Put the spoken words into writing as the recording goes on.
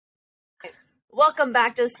Welcome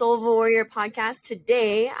back to Soul of a Warrior podcast.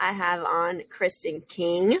 Today I have on Kristen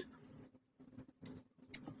King.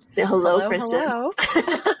 Say hello, Kristen. Hello.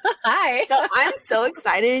 Hi. So I'm so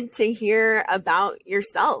excited to hear about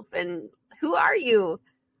yourself and who are you?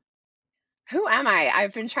 Who am I?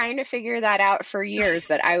 I've been trying to figure that out for years,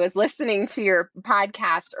 but I was listening to your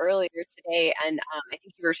podcast earlier today, and I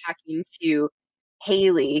think you were talking to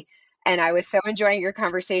Haley, and I was so enjoying your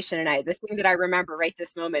conversation. And the thing that I remember right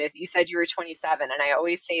this moment is you said you were 27, and I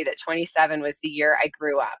always say that 27 was the year I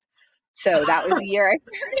grew up. So that was the year I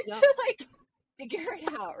started to figure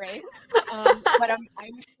it out, right? But I'm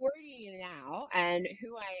 40 now, and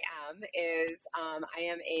who I am is I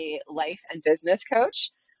am a life and business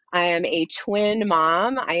coach. I am a twin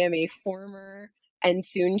mom. I am a former and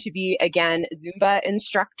soon to be again Zumba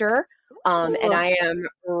instructor. And I am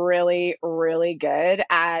really, really good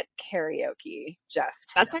at karaoke.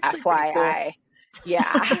 Just That's actually FYI. Cool.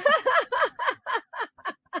 Yeah.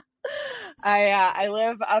 I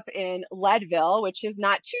live up in Leadville, which is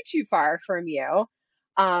not too far from you.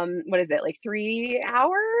 What is it, like 3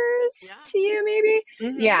 hours to you, maybe?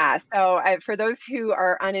 Mm-hmm. Yeah. So for those who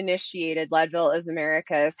are uninitiated, Leadville is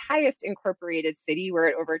America's highest incorporated city. We're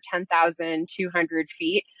at over 10,200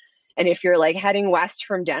 feet. And if you're like heading west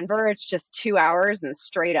from Denver, it's just 2 hours and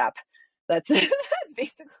straight up. That's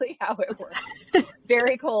basically how it works.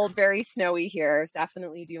 Very cold, very snowy here.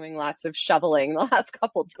 Definitely doing lots of shoveling the last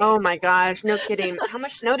couple days. Oh my gosh, no kidding. How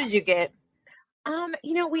much snow did you get?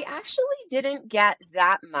 We actually didn't get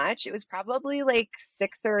that much. It was probably like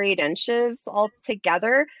 6 or 8 inches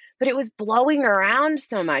altogether, but it was blowing around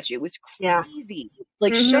so much. It was crazy.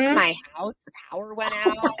 Shook my house. The power went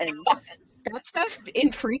out, and that stuff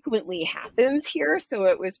infrequently happens here, so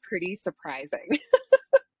it was pretty surprising.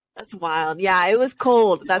 That's wild. Yeah, it was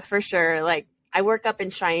cold. That's for sure. Like, I work up in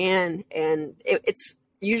Cheyenne, and it's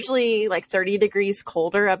usually like 30 degrees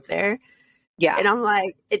colder up there. Yeah. And I'm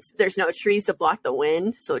like, there's no trees to block the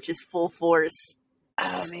wind, so it's just full force.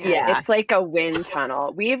 Oh man, yeah. It's like a wind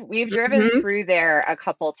tunnel. We've driven through there a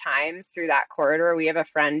couple times through that corridor. We have a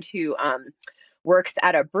friend who works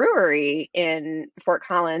at a brewery in Fort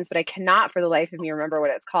Collins, but I cannot for the life of me remember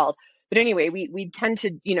what it's called. But anyway, we tend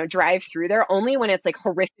to, drive through there only when it's like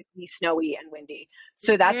horrifically snowy and windy.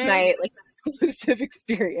 So that's my exclusive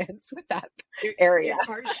experience with that area. Your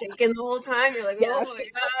car's shaking the whole time. You're like, oh my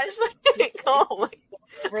gosh. Oh my God.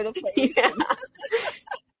 Over the place. Yeah.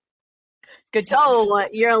 Good. So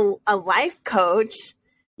you're a life coach.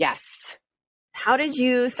 Yes. How did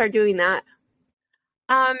you start doing that?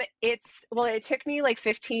 It took me like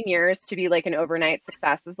 15 years to be like an overnight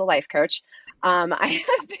success as a life coach. I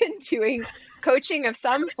have been doing coaching of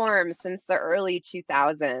some form since the early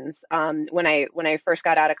 2000s. When I first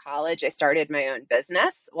got out of college, I started my own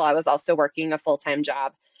business while I was also working a full-time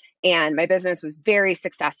job. And my business was very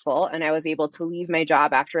successful, and I was able to leave my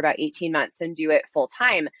job after about 18 months and do it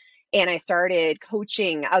full-time. And I started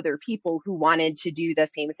coaching other people who wanted to do the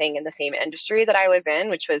same thing in the same industry that I was in,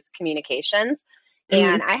 which was communications.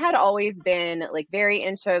 And I had always been like very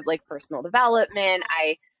into like personal development.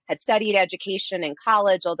 I had studied education in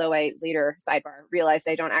college, although I later, sidebar, realized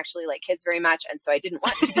I don't actually like kids very much. And so I didn't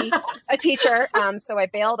want to be a teacher. So I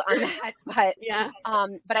bailed on that.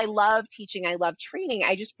 But I love teaching. I love training.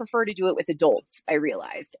 I just prefer to do it with adults, I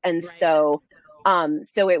realized. And so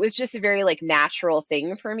it was just a very like natural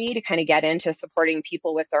thing for me to kind of get into supporting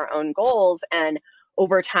people with their own goals. And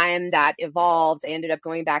over time that evolved. I ended up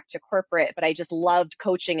going back to corporate, but I just loved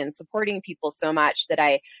coaching and supporting people so much that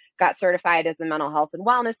I got certified as a mental health and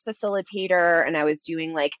wellness facilitator. And I was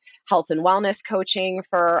doing like health and wellness coaching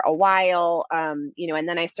for a while, and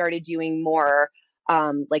then I started doing more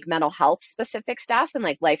like mental health specific stuff and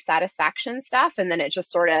like life satisfaction stuff. And then it just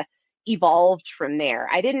sort of evolved from there.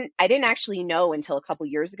 I didn't actually know until a couple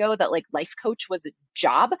years ago that like life coach was a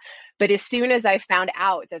job, but as soon as I found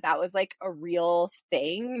out that was like a real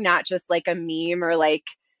thing, not just like a meme or like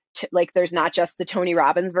there's not just the Tony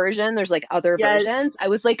Robbins version, there's like other versions. I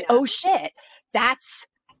was like, oh shit, that's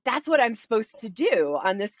what I'm supposed to do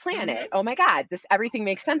on this planet. Oh my God, everything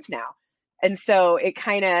makes sense now. And so it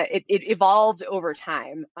kind of, it evolved over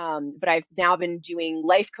time. But I've now been doing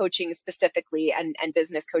life coaching specifically and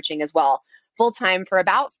business coaching as well, full time for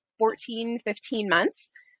about 14, 15 months.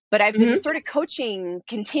 But I've been sort of coaching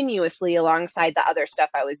continuously alongside the other stuff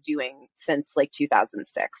I was doing since like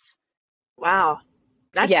 2006. Wow.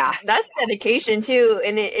 That's dedication too.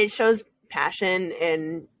 And it shows passion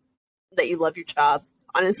and that you love your job,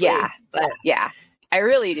 honestly. Yeah, I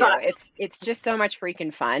really do. It's just so much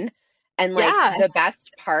freaking fun. And like the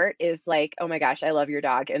best part is like, oh my gosh, I love your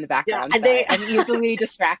dog in the background. I'm easily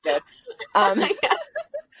distracted.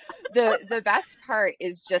 the best part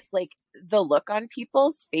is just like the look on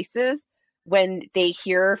people's faces when they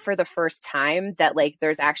hear for the first time that like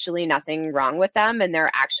there's actually nothing wrong with them and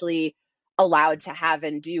they're actually allowed to have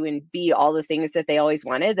and do and be all the things that they always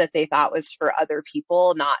wanted that they thought was for other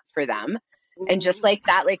people, not for them. And just like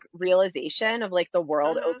that like realization of like the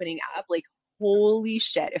world opening up, like holy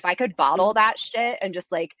shit, if I could bottle that shit and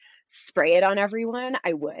just like spray it on everyone,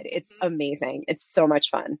 I would. It's amazing. It's so much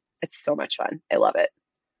fun. It's so much fun. I love it.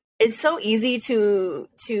 It's so easy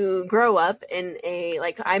to grow up in a,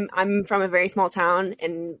 like, I'm from a very small town,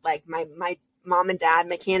 and like my mom and dad,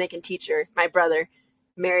 mechanic and teacher, my brother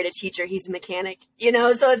married a teacher, he's a mechanic, you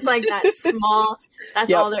know, so it's like that small,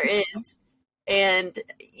 that's all there is. And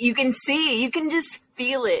you can just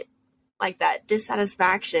feel it, like that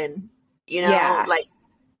dissatisfaction, you know, like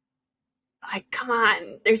come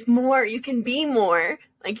on, there's more, you can be more,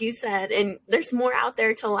 like you said, and there's more out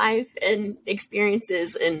there to life and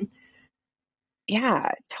experiences. And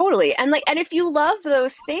yeah, totally. And like, and if you love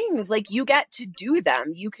those things, like you get to do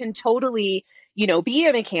them. You can totally, you know, be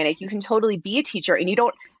a mechanic, you can totally be a teacher, and you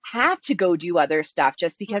don't have to go do other stuff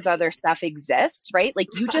just because other stuff exists, right? Like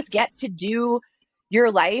you just get to do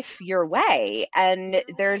your life your way. And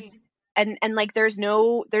there's and like there's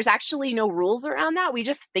actually no rules around that. We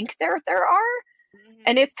just think there are.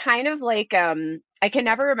 And it's kind of like I can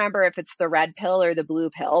never remember if it's the red pill or the blue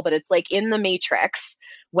pill, but it's like in the Matrix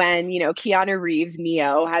when, you know, Keanu Reeves,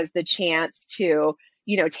 Neo, has the chance to,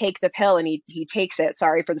 you know, take the pill, and he takes it.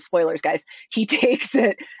 Sorry for the spoilers, guys. He takes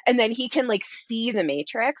it, and then he can like see the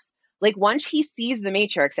Matrix. Like once he sees the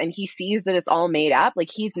Matrix and he sees that it's all made up, like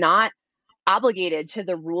he's not obligated to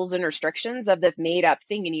the rules and restrictions of this made up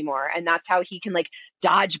thing anymore. And that's how he can like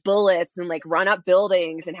dodge bullets and like run up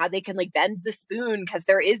buildings, and how they can like bend the spoon because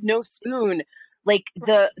there is no spoon. Like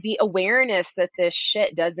the awareness that this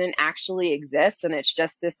shit doesn't actually exist, and it's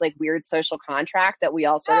just this like weird social contract that we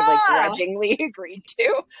all sort of like grudgingly agreed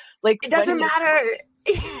to. Like it doesn't matter.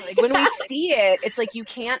 Like when we see it, it's like you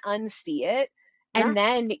can't unsee it. And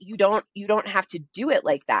then you don't have to do it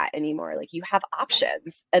like that anymore. Like you have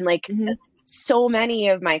options. And like so many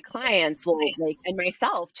of my clients will like, and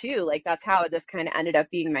myself too, like that's how this kind of ended up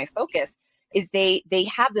being my focus, is they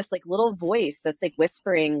have this like little voice that's like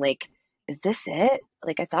whispering like, is this it?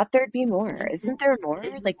 Like I thought there'd be more. Isn't there more?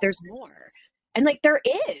 Like there's more. And like there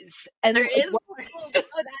is. And there like, is more.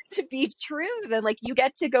 That to be true, then like you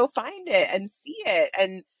get to go find it and see it.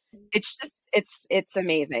 And it's just it's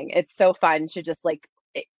amazing. It's so fun to just like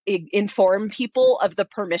inform people of the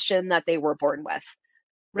permission that they were born with,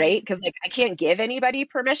 right? Because like I can't give anybody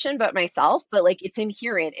permission but myself, but like it's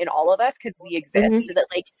inherent in all of us because we exist, so that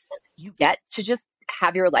like you get to just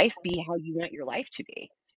have your life be how you want your life to be.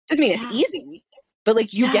 Doesn't mean it's easy, but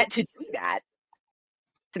like you get to do that.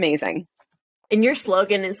 It's amazing. And your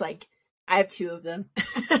slogan is like, I have two of them.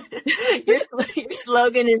 your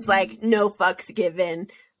slogan is like, no fucks given.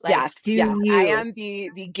 Like, I am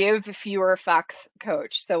the give fewer fucks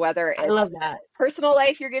coach. So whether it's I love that. Personal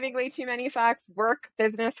life, you're giving way too many fucks, work,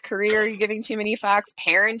 business, career, you're giving too many fucks,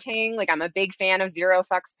 parenting, like I'm a big fan of zero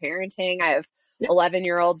fucks parenting. I have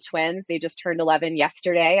 11-year-old twins. They just turned 11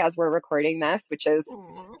 yesterday as we're recording this, which is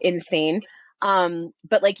insane.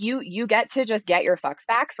 But like you get to just get your fucks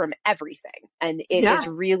back from everything. And it is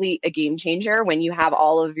really a game changer when you have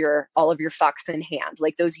all of your fucks in hand,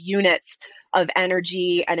 like those units of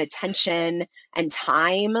energy and attention and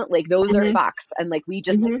time, like those are fucks. And like we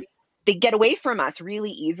just, they get away from us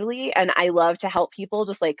really easily. And I love to help people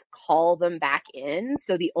just like call them back in.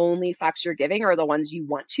 So the only fucks you're giving are the ones you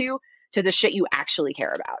want to the shit you actually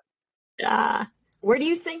care about. Where do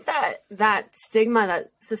you think that stigma,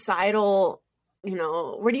 that societal, you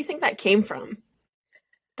know, where do you think that came from?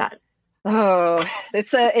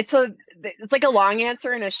 It's like a long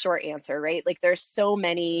answer and a short answer, right? Like there's so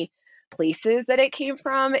many places that it came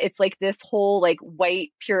from. It's like this whole like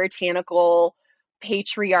white puritanical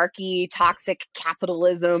patriarchy, toxic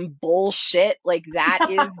capitalism bullshit. Like that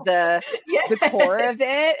is the core of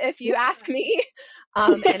it, if you ask me.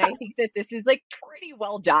 And I think that this is like pretty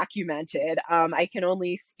well documented. I can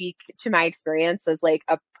only speak to my experience as like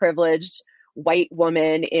a privileged white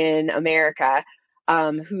woman in America,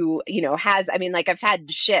 who, you know, has, I mean, like I've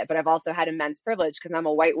had shit, but I've also had immense privilege because I'm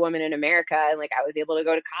a white woman in America, and like I was able to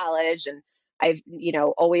go to college, and I've, you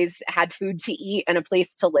know, always had food to eat and a place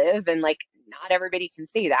to live. And like, not everybody can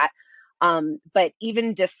say that. But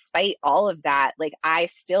even despite all of that, like I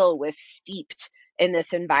still was steeped in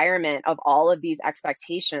this environment of all of these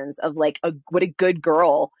expectations of like what a good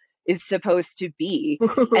girl is supposed to be.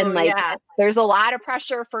 And like there's a lot of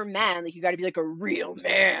pressure for men, like you got to be like a real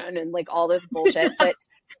man and like all this bullshit. But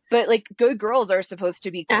But like good girls are supposed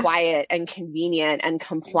to be Yeah. quiet and convenient and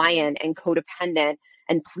compliant and codependent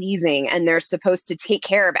and pleasing. And they're supposed to take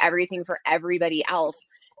care of everything for everybody else.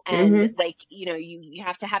 And Mm-hmm. like, you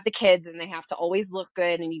have to have the kids and they have to always look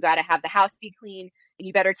good and you got to have the house be clean and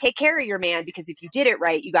you better take care of your man because if you did it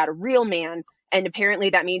right, you got a real man. And apparently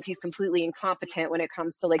that means he's completely incompetent when it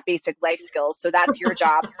comes to like basic life skills. So that's your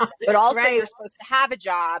job. But also Right. you're supposed to have a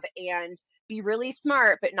job and be really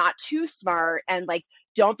smart, but not too smart. And like,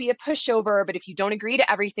 don't be a pushover, but if you don't agree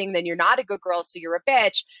to everything, then you're not a good girl, so you're a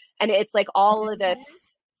bitch. And it's like all of this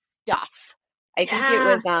stuff. I think it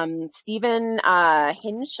Yeah. was Stephen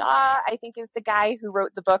Hinshaw, I think is the guy who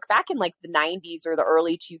wrote the book back in like the 90s or the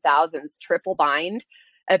early 2000s, Triple Bind,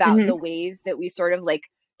 about Mm-hmm. the ways that we sort of like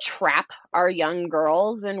trap our young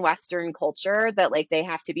girls in Western culture that like they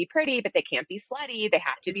have to be pretty, but they can't be slutty. They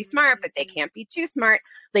have to be smart, but they can't be too smart.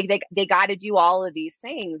 Like they got to do all of these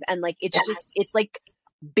things. And like, Yeah. it's like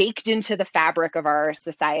baked into the fabric of our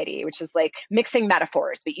society, which is like mixing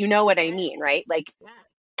metaphors, but you know what I mean, Yes. right? Like, Yeah.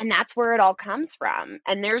 and that's where it all comes from.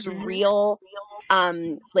 And there's Mm-hmm. real,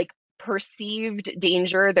 like perceived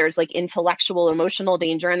danger. There's like intellectual, emotional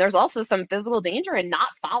danger, and there's also some physical danger in not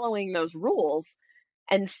following those rules.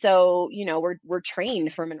 And so, we're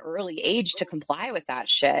trained from an early age to comply with that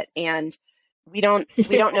shit. And we don't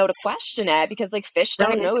know to Yes. question it because like fish don't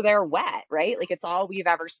Right. know they're wet, right? Like it's all we've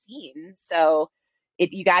ever seen. So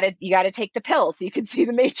you gotta take the pill so you can see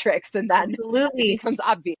the matrix and then it Absolutely. becomes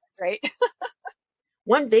obvious, right?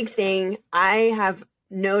 One big thing I've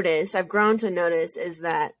grown to notice is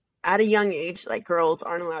that at a young age, like girls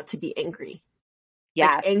aren't allowed to be angry.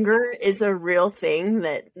 Like Yes. anger is a real thing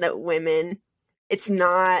that women, it's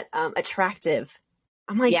not attractive.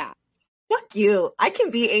 I'm like, Yeah. fuck you. I can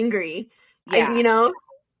be angry. Yeah. It's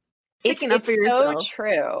Sticking up it's for so yourself.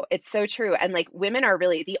 true. It's so true. And like women are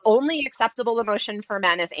really the only acceptable emotion for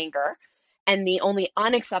men is anger, and the only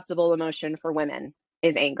unacceptable emotion for women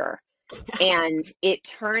is anger. And it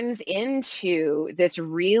turns into this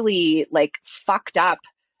really like fucked up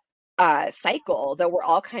cycle that we're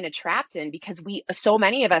all kind of trapped in because so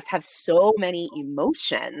many of us have so many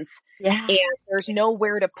emotions Yeah. and there's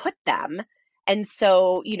nowhere to put them. And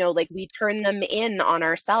so, like we turn them in on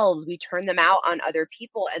ourselves, we turn them out on other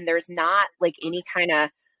people, and there's not like any kind of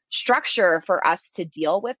structure for us to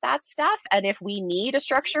deal with that stuff. And if we need a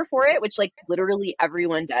structure for it, which like literally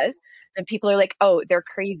everyone does, then people are like, oh, they're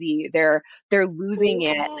crazy, they're losing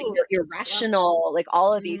it, like Ooh. they're Yeah. irrational, like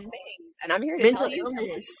all of these Mhm. things. And I'm here to tell Mental you,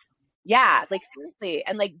 illness. yeah, like seriously.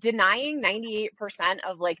 And like denying 98%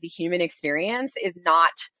 of like the human experience is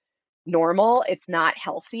not normal. It's not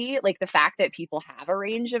healthy. Like the fact that people have a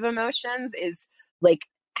range of emotions is like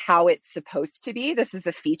how it's supposed to be. This is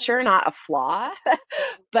a feature, not a flaw.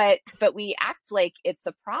 But we act like it's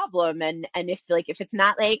a problem. And if it's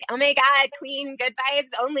not like, oh my God, queen, good vibes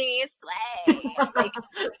only, slay. Like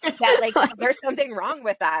that, like there's something wrong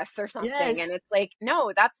with us or something. Yes. And it's like,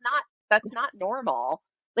 no, that's not normal.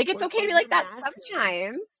 Like it's okay to Or be like you're that masculine.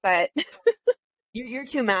 sometimes, but You're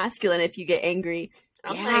too masculine if you get angry.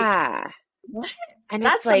 I'm like, yeah. what? And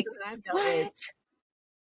it's That's like, something that I've dealt with.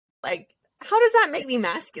 what? Like, how does that make me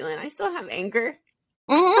masculine? I still have anger.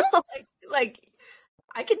 Mhm. like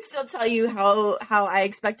I can still tell you how I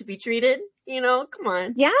expect to be treated. Come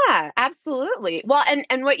on. Yeah, absolutely. Well,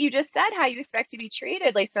 and what you just said, how you expect to be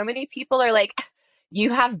treated, like so many people are like,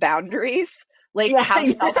 you have boundaries? Like, Yeah, how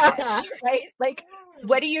yeah. selfish, right? Like,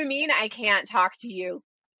 what do you mean I can't talk to you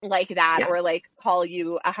like that Yeah. or like call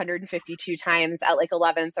you 152 times at like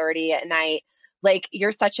 11:30 at night? Like,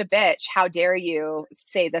 you're such a bitch. How dare you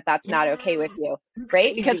say that that's not okay with Yeah. you, You're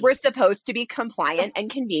right? Because crazy. we're supposed to be compliant and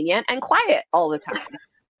convenient and quiet all the time.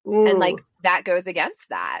 And like Ooh, that goes against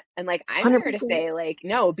that. And like I'm here to 100%. say, like,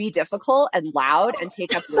 no, be difficult and loud and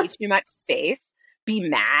take up way too much space, be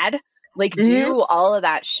mad, like Hmm. do all of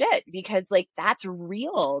that shit because like that's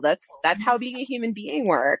real. That's how being a human being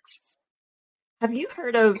works. Have you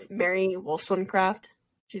heard of Mary Wollstonecraft?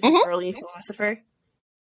 She's an Hmm. early philosopher.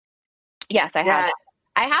 Yes, I have. Yeah.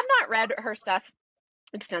 I have not read her stuff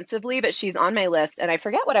extensively, but she's on my list and I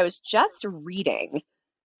forget what I was just reading.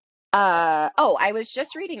 I was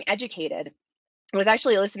just reading Educated. I was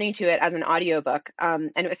actually listening to it as an audiobook,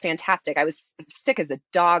 and it was fantastic. I was sick as a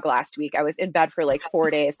dog last week. I was in bed for like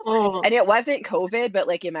 4 days, Oh, and it wasn't COVID, but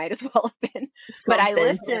like it might as well have been. But I something.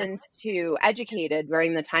 Yeah. listened to Educated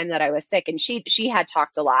during the time that I was sick, and she had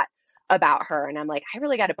talked a lot about her, and I'm like, I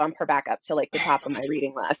really got to bump her back up to like the top of my Yes.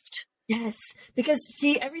 reading list. Yes. Because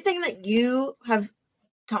everything that you have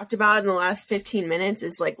talked about in the last 15 minutes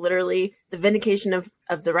is like literally the vindication of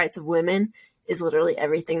the rights of women is literally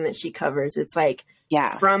everything that she covers. It's like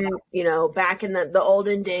Yeah. from, back in the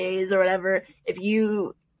olden days or whatever, if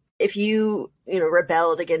you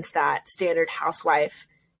rebelled against that standard housewife,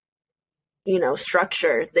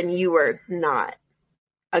 structure, then you were not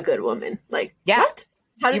a good woman. Like, Yeah. what?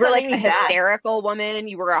 How does You were that like make a me bad? hysterical woman.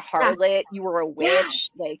 You were a harlot. You were a witch.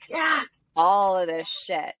 Like, all of this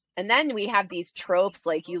shit. And then we have these tropes,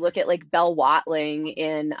 like you look at like Belle Watling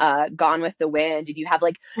in Gone with the Wind, and you have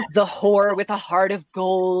like the whore with a heart of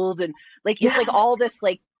gold, and like it's like all this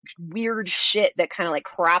like weird shit that kind of like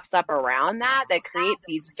crops up around that creates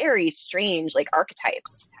these very strange like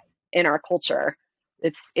archetypes in our culture.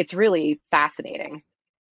 It's really fascinating.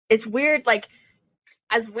 It's weird. Like,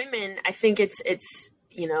 as women, I think it's it's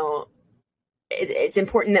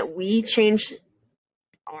important that we change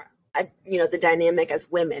the dynamic as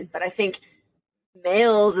women, but I think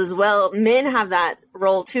males as well, men have that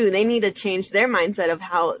role too. They need to change their mindset of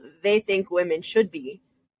how they think women should be.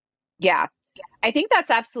 Yeah, I think that's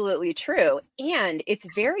absolutely true. And it's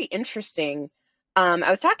very interesting. I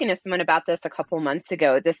was talking to someone about this a couple months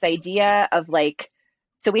ago, this idea of like,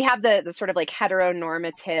 so we have the sort of like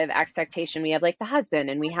heteronormative expectation. We have like the husband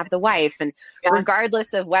and we have the wife. And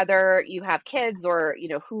regardless of whether you have kids or,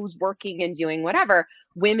 who's working and doing whatever,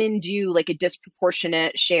 women do like a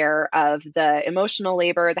disproportionate share of the emotional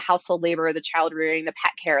labor, the household labor, the child rearing, the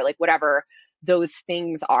pet care, like whatever those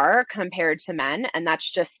things are compared to men. And that's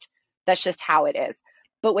just how it is.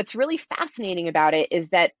 But what's really fascinating about it is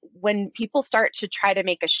that when people start to try to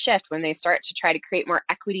make a shift, when they start to try to create more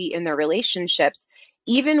equity in their relationships,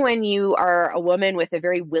 even when you are a woman with a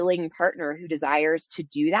very willing partner who desires to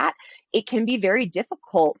do that, it can be very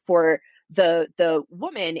difficult for the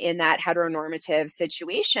woman in that heteronormative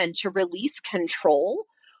situation to release control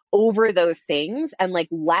over those things and like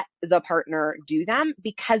let the partner do them,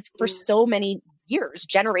 because for so many years,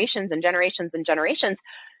 generations and generations and generations,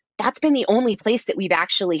 that's been the only place that we've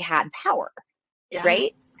actually had power,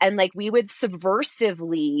 right? And like we would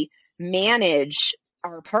subversively manage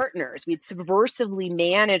our partners. We'd subversively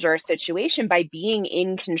manage our situation by being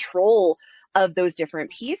in control of those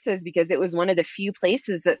different pieces, because it was one of the few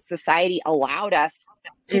places that society allowed us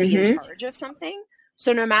to be in charge of something.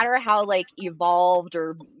 So no matter how like evolved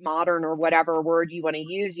or modern or whatever word you want to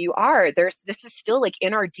use, this is still like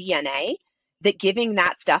in our DNA, that giving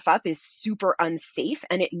that stuff up is super unsafe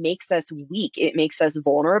and it makes us weak. It makes us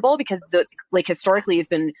vulnerable, because like historically has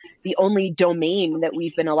been the only domain that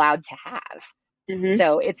we've been allowed to have.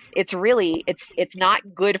 So it's really, it's not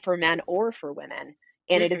good for men or for women.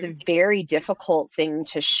 And it is a very difficult thing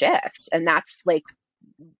to shift. And that's like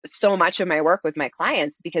so much of my work with my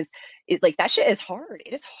clients, because it like that shit is hard.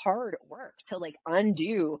 It is hard work to like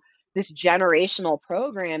undo this generational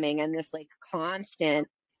programming and this like constant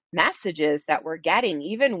messages that we're getting,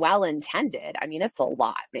 even well intended. I mean, it's a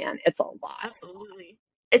lot, man. It's a lot. Absolutely.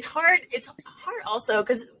 It's hard. It's hard also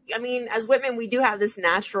because, I mean, as women, we do have this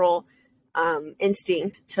natural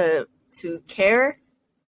instinct to care,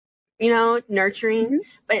 nurturing,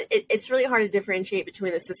 but it's really hard to differentiate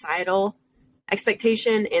between the societal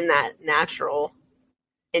expectation and that natural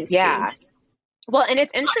instinct. Yeah. Well, and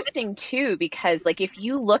it's interesting too, because like if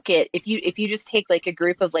you look at if you just take like a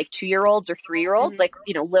group of like 2-year-olds or 3-year-olds, like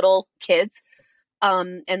little kids,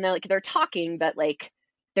 and they're talking, but like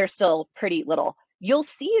they're still pretty little, you'll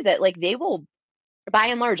see that like they will by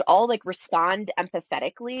and large all like respond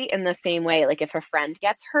empathetically in the same way. Like if a friend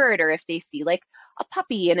gets hurt, or if they see like a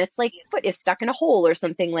puppy and its like foot is stuck in a hole or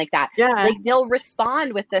something like that, like they'll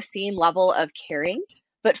respond with the same level of caring.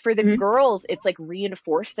 But for the girls, it's like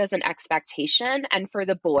reinforced as an expectation. And for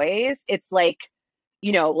the boys, it's like,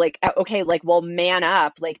 like, okay, like, well, man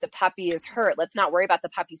up, like the puppy is hurt. Let's not worry about the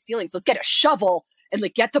puppy's feelings. Let's get a shovel and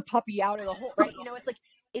like get the puppy out of the hole, right? It's like,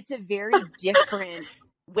 it's a very different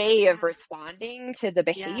way of responding to the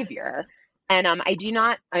behavior. And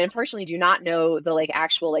I unfortunately do not know the like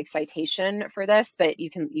actual like citation for this, but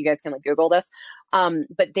you guys can like Google this.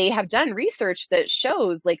 But they have done research that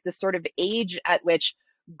shows like the sort of age at which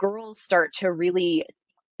girls start to really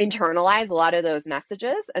internalize a lot of those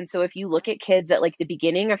messages. And so if you look at kids at like the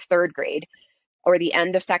beginning of 3rd grade or the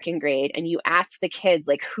end of 2nd grade, and you ask the kids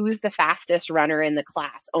like who's the fastest runner in the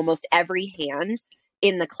class, almost every hand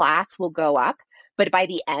in the class will go up. But by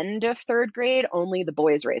the end of 3rd grade, only the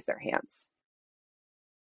boys raise their hands.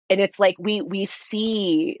 And it's like we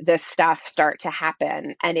see this stuff start to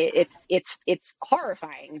happen, and it's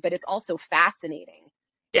horrifying, but it's also fascinating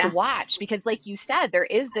to watch, because like you said, there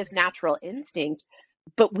is this natural instinct,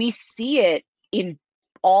 but we see it in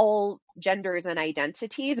all genders and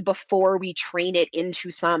identities before we train it into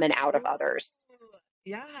some and out of others.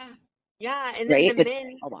 Yeah. Yeah, and then right? the It's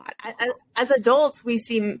men, a lot. as adults, we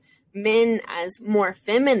see men as more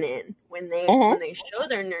feminine when Hmm. they show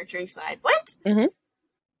their nurturing side. What? Hmm.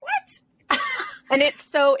 What? And it's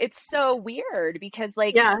so weird because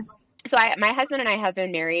like, Yeah. so my husband and I have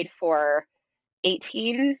been married for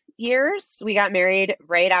 18 years. We got married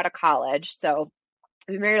right out of college. So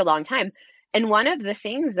we've been married a long time. And one of the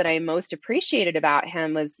things that I most appreciated about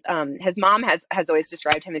him was his mom has always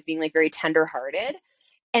described him as being like very tender-hearted.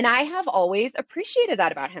 And I have always appreciated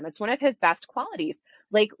that about him. It's one of his best qualities.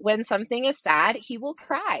 Like when something is sad, he will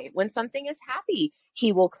cry. When something is happy,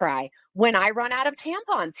 he will cry. When I run out of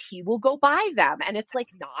tampons, he will go buy them. And it's like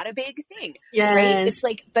not a big thing, right? It's Yes.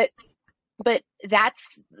 like, but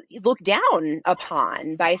that's looked down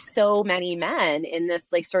upon by so many men in this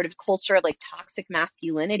like sort of culture of like toxic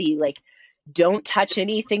masculinity, like don't touch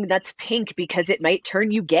anything that's pink because it might turn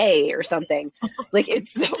you gay or something. Like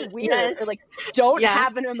it's so weird. Or Yes. like don't Yeah.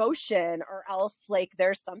 have an emotion or else like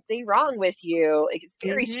there's something wrong with you. Like it's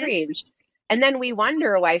very Hmm. strange. And then we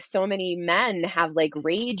wonder why so many men have like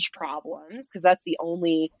rage problems because that's the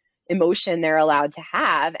only emotion they're allowed to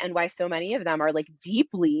have, and why so many of them are like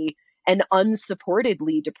deeply and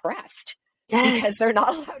unsupportedly depressed because Yes. they're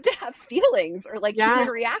not allowed to have feelings or like human Yeah.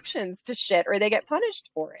 reactions to shit or they get punished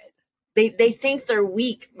for it. They think they're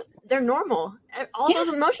weak. They're normal. All Yeah, those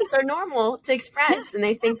emotions are normal to yeah. express, and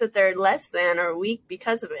they think that they're less than or weak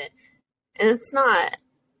because of it. And it's not.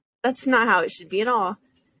 That's not how it should be at all.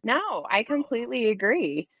 No, I completely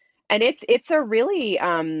agree. And it's a really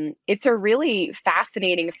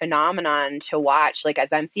fascinating phenomenon to watch. Like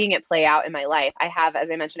as I'm seeing it play out in my life, I have, as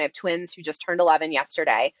I mentioned, I have twins who just turned 11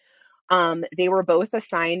 yesterday. They were both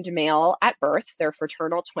assigned male at birth. They're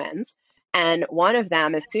fraternal twins. And one of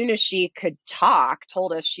them, as soon as she could talk,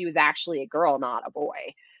 told us she was actually a girl, not a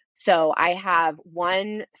boy. So I have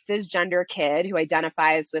one cisgender kid who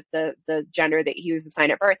identifies with the gender that he was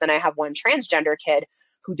assigned at birth, and I have one transgender kid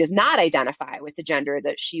who does not identify with the gender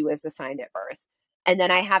that she was assigned at birth. And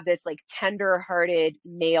then I have this like tender-hearted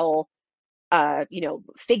male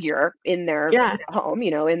figure in their Yeah. home,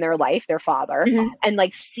 in their life, their father, Hmm. and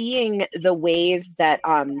like seeing the ways that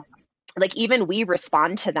like even we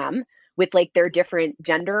respond to them with like their different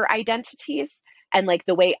gender identities and like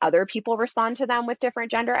the way other people respond to them with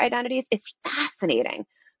different gender identities, it's fascinating.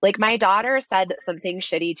 Like my daughter said something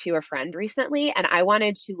shitty to a friend recently and I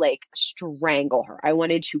wanted to like strangle her. I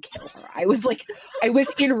wanted to kill her. I was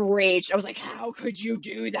enraged. I was like, how could you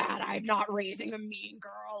do that? I'm not raising a mean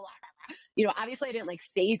girl. Obviously I didn't like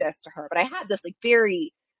say this to her, but I had this like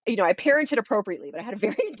very, I parented appropriately, but I had a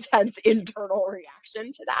very intense internal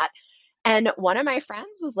reaction to that. And one of my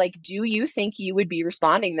friends was like, do you think you would be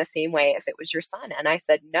responding the same way if it was your son? And I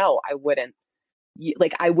said, no, I wouldn't.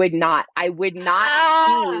 I would not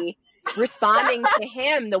Ah. be responding to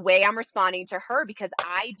him the way I'm responding to her because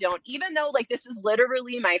I don't, even though like this is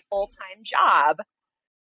literally my full-time job,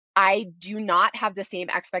 I do not have the same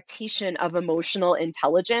expectation of emotional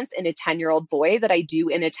intelligence in a 10-year-old boy that I do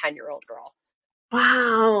in a 10-year-old girl.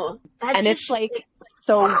 Wow. That's And it's just. like,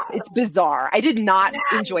 so Wow. it's bizarre. I did not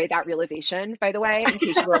Yeah. enjoy that realization, by the way, in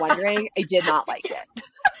case you were wondering. I did not like it.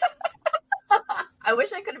 I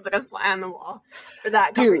wish I could have been a fly on the wall for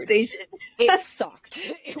that Dude, conversation. it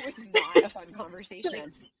sucked. It was not a fun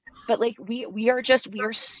conversation. But like we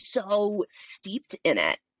are so steeped in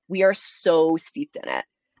it. We are so steeped in it.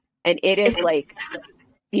 And it is It's like,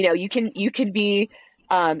 you can be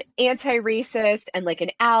anti-racist and like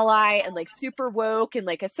an ally and like super woke and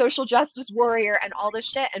like a social justice warrior and all this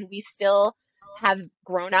shit, and we still have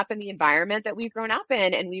grown up in the environment that we've grown up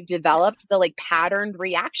in, and we've developed the like patterned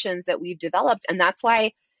reactions that we've developed. And that's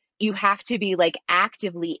why you have to be like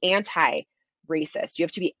actively anti-racist. You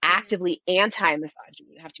have to be actively anti-misogyny.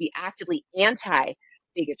 You have to be actively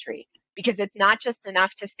anti-bigotry, because it's not just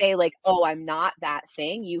enough to say like, oh, I'm not that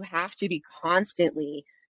thing. You have to be constantly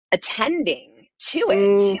attending to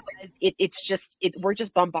it. mm, We're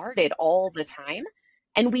just bombarded all the time,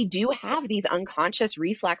 and we do have these unconscious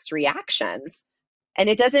reflex reactions, and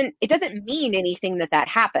it doesn't mean anything that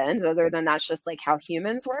happens other than that's just like how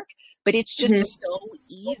humans work, but it's just mhm. so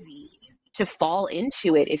easy to fall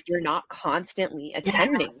into it if you're not constantly Yeah.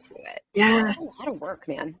 attending to it. Yeah. It's a lot of work,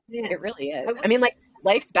 man. Yeah. It really is. I I wish. mean, like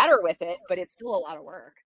life's better with it, but it's still a lot of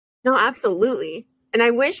work. No, absolutely. And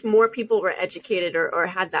I wish more people were educated or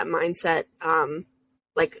had that mindset,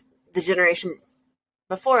 like the generation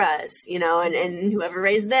before us, and whoever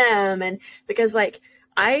raised them. And because like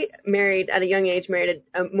I married at a young age, married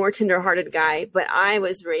a more tenderhearted guy, but I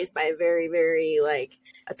was raised by a very, very like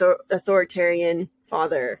authoritarian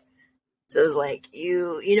father. So it was like,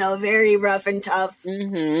 very rough and tough,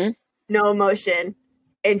 Mm-hmm. no emotion.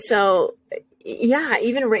 And so, yeah,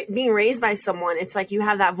 even being raised by someone, it's like you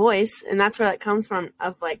have that voice, and that's where that comes from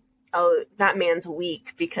of like, oh, that man's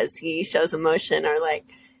weak because he shows emotion, or like,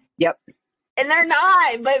 Yep. and they're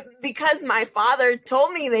not, but because my father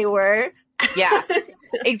told me they were. Yeah.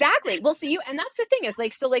 Exactly. Well, so and that's the thing is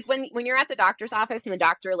like, so like when you're at the doctor's office and the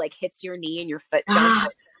doctor like hits your knee and your foot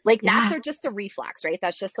jumps, like that's just a reflex, right?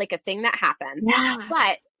 That's just like a thing that happens. Yeah.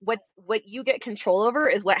 But what you get control over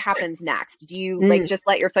is what happens next. Do you like just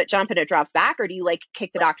let your foot jump and it drops back, or do you like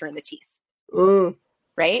kick the doctor in the teeth? Ooh.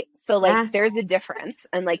 Right? So like there's a difference,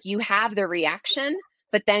 and like you have the reaction,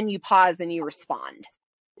 but then you pause and you respond.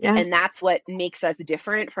 Yeah. And that's what makes us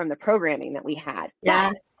different from the programming that we had. Yeah.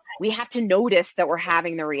 But we have to notice that we're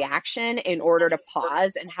having the reaction in order to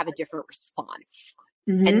pause and have a different response.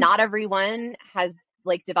 And not everyone has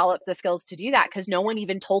like developed the skills to do that, because no one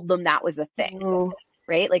even told them that was a thing.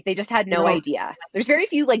 Right? Like they just had no idea. There's very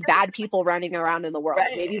few like bad people running around in the world,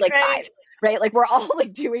 maybe like 5, right? Like we're all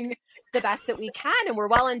like doing the best that we can, and we're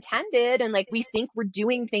well intended, and like we think we're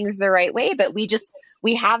doing things the right way, but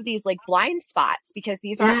we have these like blind spots because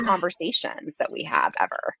these aren't conversations that we have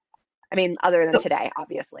ever. I mean, other than today,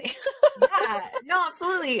 obviously. Yeah, no,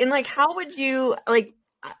 absolutely. And like, how would you, like,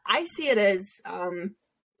 I see it as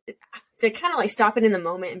to kind of like stopping in the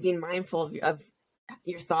moment and being mindful of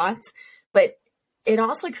your thoughts, but it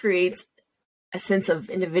also creates a sense of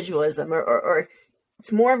individualism, or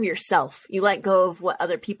it's more of yourself. You let go of what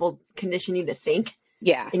other people condition you to think.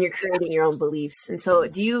 Yeah. And you're creating your own beliefs. And so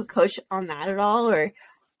do you coach on that at all, or?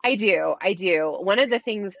 I do. One of the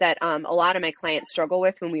things that a lot of my clients struggle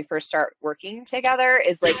with when we first start working together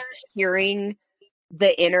is like hearing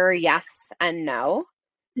the inner yes and no,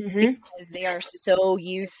 because they are so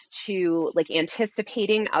used to like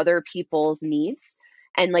anticipating other people's needs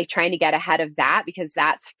and like trying to get ahead of that, because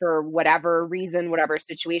that's for whatever reason, whatever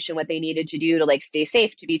situation, what they needed to do to like stay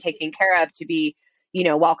safe, to be taken care of, to be,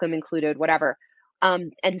 welcome, included, whatever.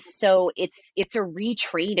 And so it's a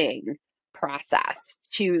retraining process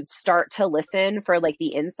to start to listen for like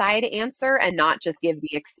the inside answer and not just give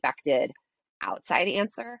the expected outside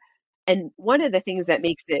answer. And one of the things that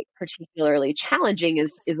makes it particularly challenging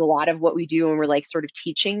is a lot of what we do when we're like sort of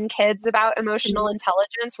teaching kids about emotional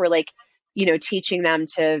intelligence. We're like, teaching them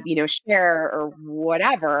to, share or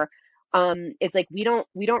whatever. It's like we don't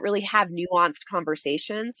really have nuanced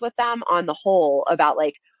conversations with them on the whole about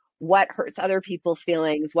like what hurts other people's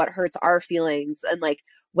feelings, what hurts our feelings, and like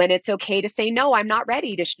when it's okay to say, no, I'm not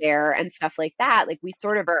ready to share, and stuff like that. Like we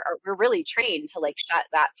sort of we're really trained to like shut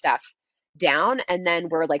that stuff down, and then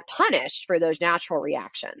we're like punished for those natural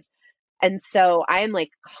reactions. And so I am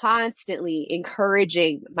like constantly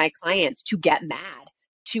encouraging my clients to get mad,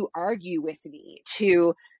 to argue with me,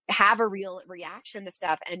 to have a real reaction to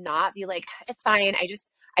stuff, and not be like, it's fine. I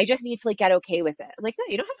just need to like get okay with it. I'm like, no,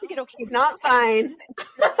 you don't have to get okay. It's not fine.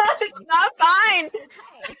 It's not fine.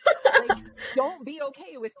 Okay. Like, don't be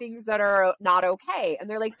okay with things that are not okay. And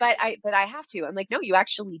they're like, but I have to. I'm like, no, you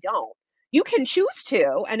actually don't. You can choose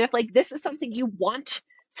to. And if like this is something you want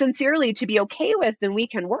sincerely to be okay with, then we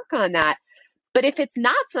can work on that. But if it's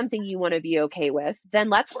not something you want to be okay with, then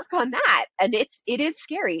let's work on that. And it is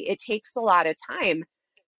scary. It takes a lot of time.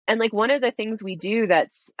 And like one of the things we do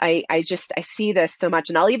I see this so much,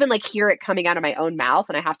 and I'll even like hear it coming out of my own mouth,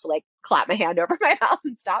 and I have to like clap my hand over my mouth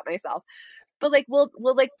and stop myself. But like we'll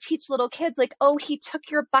like teach little kids like, oh, he took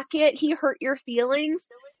your bucket, he hurt your feelings.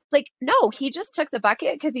 It's like, no, he just took the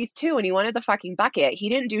bucket because he's 2 and he wanted the fucking bucket. He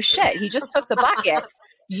didn't do shit. He just took the bucket.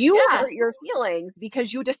 You hurt your feelings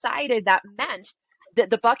because you decided that meant that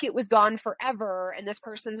the bucket was gone forever and this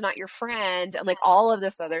person's not your friend, and like all of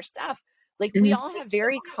this other stuff. Like we all have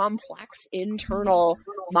very complex internal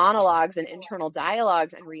monologues and internal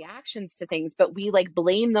dialogues and reactions to things, but we like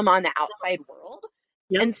blame them on the outside world.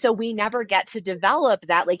 Yep. And so we never get to develop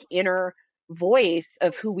that like inner voice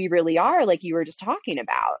of who we really are, like you were just talking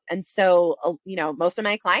about. And so, most of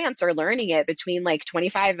my clients are learning it between like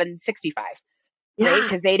 25 and 65, right?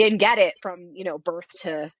 Because they didn't get it from, birth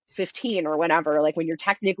to 15 or whenever, like when you're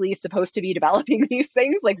technically supposed to be developing these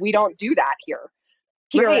things, like we don't do that here.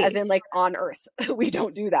 As in like on earth, we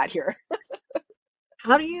don't do that here.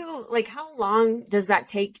 How long does that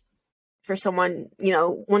take for someone,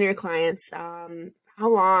 one of your clients, how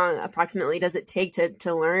long approximately does it take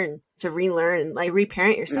to learn, to relearn, like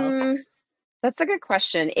reparent yourself? That's a good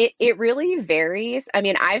question. It really varies. I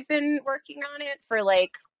mean, I've been working on it for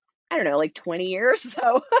like, I don't know, like 20 years.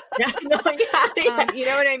 So, you know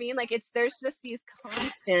what I mean? Like there's just these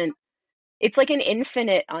constant, it's like an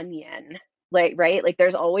infinite onion. Like, right? Like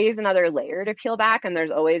there's always another layer to peel back, and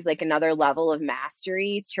there's always like another level of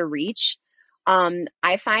mastery to reach.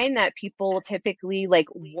 I find that people typically like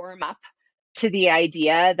warm up to the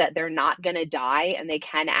idea that they're not going to die and they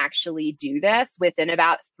can actually do this within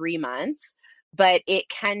about 3 months. But it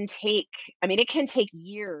can take, I mean, it can take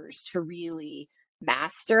years to really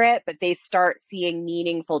master it, but they start seeing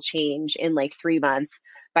meaningful change in like 3 months.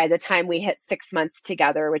 By the time we hit 6 months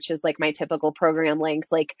together, which is like my typical program length,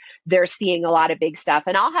 like they're seeing a lot of big stuff.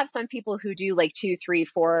 And I'll have some people who do like 2, 3,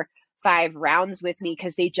 4, 5 rounds with me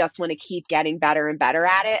because they just want to keep getting better and better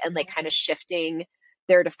at it and like kind of shifting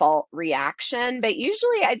their default reaction. But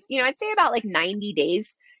usually I'd say about like 90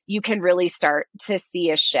 days, you can really start to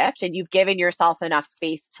see a shift and you've given yourself enough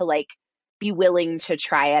space to like be willing to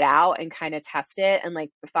try it out and kind of test it and like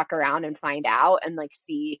fuck around and find out and like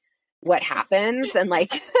see what happens. And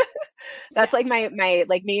like that's like my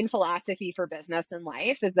like main philosophy for business and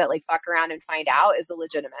life is that like fuck around and find out is a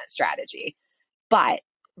legitimate strategy. But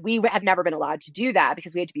we have never been allowed to do that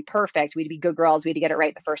because we had to be perfect. We had to be good girls. We had to get it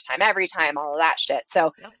right the first time, every time, all of that shit.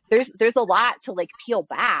 So there's a lot to like peel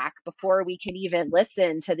back before we can even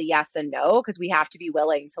listen to the yes and no, because we have to be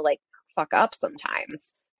willing to like fuck up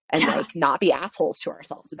sometimes and like not be assholes to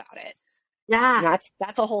ourselves about it. And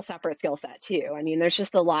that's a whole separate skill set too. I mean, there's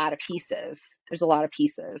just a lot of pieces. There's a lot of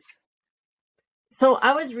pieces. So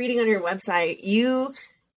I was reading on your website,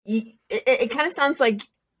 it kind of sounds like,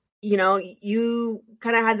 you know, you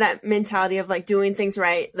kind of had that mentality of like doing things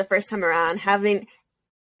right the first time around, having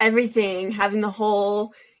everything, having the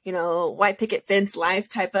whole, you know, white picket fence life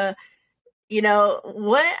type of, you know,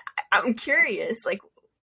 I'm curious, like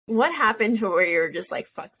what happened to where you're just like,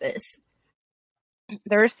 fuck this?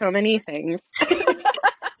 There are so many things.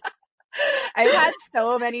 I've had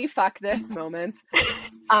so many fuck this moments.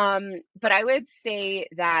 But I would say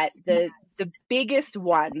that the biggest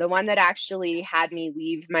one, the one that actually had me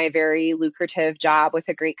leave my very lucrative job with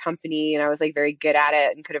a great company, and I was like very good at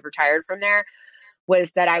it and could have retired from there, was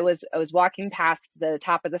that I was walking past the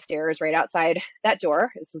top of the stairs right outside that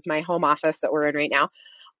door. This is my home office that we're in right now.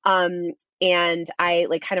 And I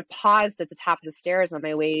like kind of paused at the top of the stairs on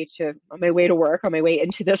my way to work, on my way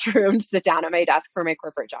into this room to sit down at my desk for my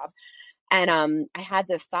corporate job. And I had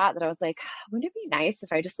this thought that I was like, wouldn't it be nice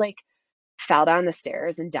if I just like fell down the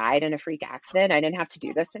stairs and died in a freak accident? I didn't have to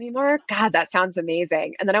do this anymore. God, that sounds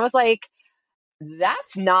amazing. And then I was like,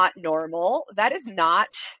 that's not normal. That is not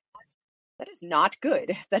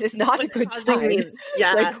good. That is not a good sign.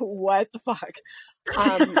 Yeah. Like, what the fuck?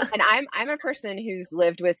 And I'm a person who's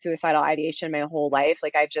lived with suicidal ideation my whole life.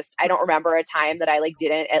 Like I don't remember a time that I like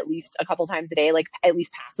didn't at least a couple times a day, like at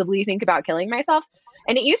least passively think about killing myself.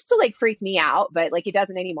 And it used to like freak me out, but like it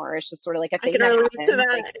doesn't anymore. It's just sort of like a thing that happens. To that.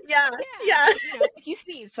 Like, yeah. You know, if you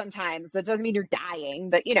sneeze sometimes, that doesn't mean you're dying,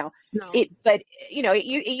 but you know, it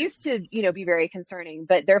used to, you know, be very concerning,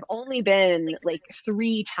 but there've only been like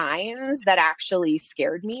 3 times that actually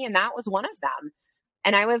scared me. And that was one of them.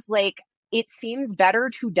 And I was like, it seems better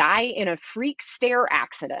to die in a freak stair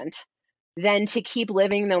accident than to keep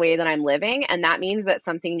living the way that I'm living. And that means that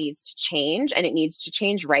something needs to change, and it needs to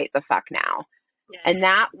change right the fuck now. Yes. And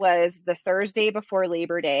that was the Thursday before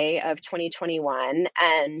Labor Day of 2021.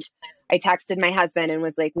 And I texted my husband and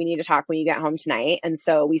was like, we need to talk when you get home tonight. And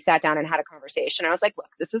so we sat down and had a conversation. I was like, look,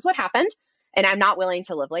 this is what happened. And I'm not willing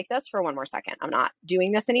to live like this for one more second. I'm not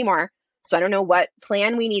doing this anymore. So I don't know what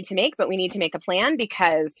plan we need to make, but we need to make a plan,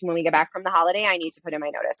 because when we get back from the holiday, I need to put in my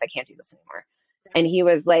notice. I can't do this anymore. And he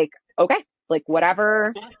was like, okay, like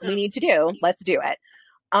whatever we need to do, let's do it.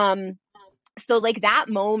 So like that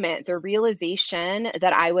moment, the realization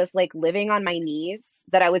that I was like living on my knees,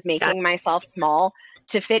 that I was making myself small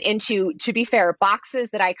to fit into, to be fair, boxes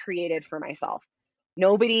that I created for myself.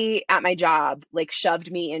 Nobody at my job like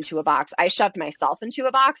shoved me into a box. I shoved myself into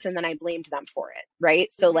a box and then I blamed them for it.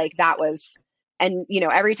 Right. So like that was, and you know,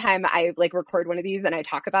 every time I like record one of these and I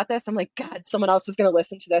talk about this, I'm like, God, someone else is going to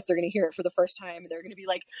listen to this. They're going to hear it for the first time. And they're going to be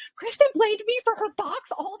like, Kristen blamed me for her box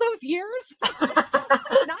all those years.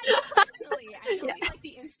 Not personally. I mean, like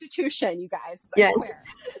the institution, you guys. I swear.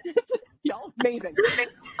 Y'all amazing.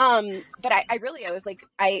 But I was like,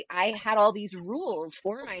 I had all these rules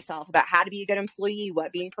for myself about how to be a good employee,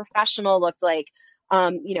 what being professional looked like,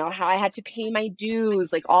 you know, how I had to pay my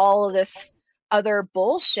dues, like all of this other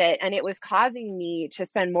bullshit. And it was causing me to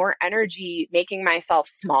spend more energy making myself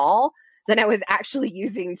small than I was actually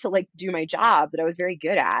using to like do my job that I was very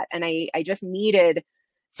good at. And I just needed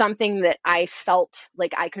something that I felt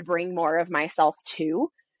like I could bring more of myself to.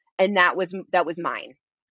 And that was mine.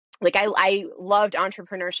 Like I loved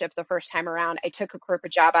entrepreneurship the first time around. I took a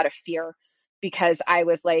corporate job out of fear because I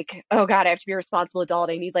was like, oh God, I have to be a responsible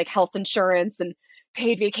adult. I need like health insurance and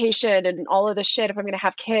paid vacation and all of this shit if I'm going to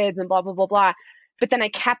have kids and blah, blah, blah, blah. But then I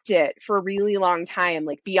kept it for a really long time,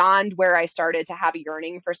 like beyond where I started to have a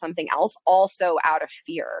yearning for something else, also out of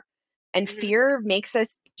fear. And fear makes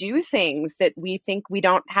us do things that we think we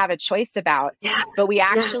don't have a choice about, Yeah. but we Yeah.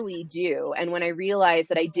 actually do. And when I realized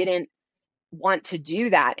that I didn't want to do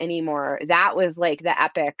that anymore, that was like the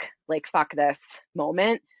epic, like, fuck this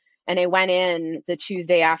moment. And I went in the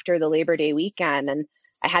Tuesday after the Labor Day weekend, and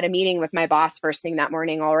I had a meeting with my boss first thing that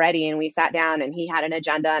morning already. And we sat down and he had an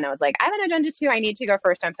agenda. And I was like, I have an agenda too. I need to go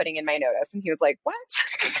first. I'm putting in my notice. And he was like, what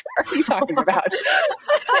are you talking about?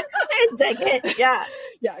 Wait a second. Yeah.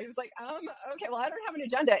 Yeah. He was like, okay, well, I don't have an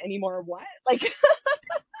agenda anymore. What? Like,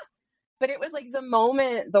 but it was like the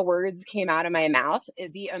moment the words came out of my mouth,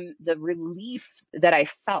 the relief that I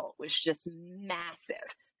felt was just massive.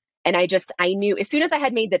 And I knew as soon as I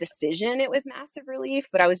had made the decision, it was massive relief,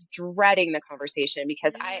 but I was dreading the conversation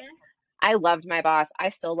because I loved my boss. I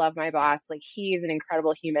still love my boss. Like, he's an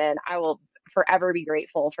incredible human. I will forever be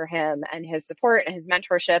grateful for him and his support and his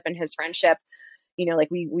mentorship and his friendship. You know,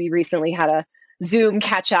 like we recently had a Zoom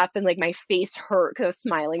catch up and like my face hurt because I was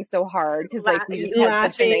smiling so hard because like we just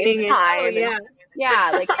had such a nice time.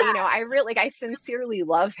 Yeah, like, you know, I sincerely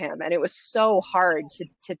love him, and it was so hard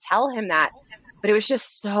to tell him that. But it was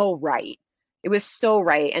just so right. It was so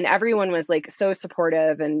right. And everyone was like so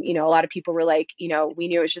supportive. And, you know, a lot of people were like, you know, we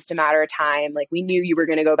knew it was just a matter of time. Like, we knew you were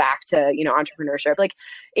going to go back to, you know, entrepreneurship. Like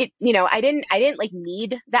it, you know, I didn't like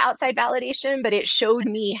need the outside validation, but it showed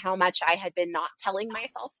me how much I had been not telling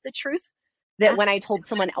myself the truth. That when I told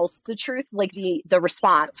someone else the truth, like the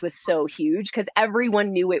response was so huge because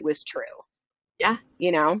everyone knew it was true. Yeah.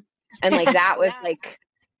 You know, and like that was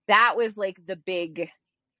like the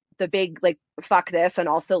big like fuck this, and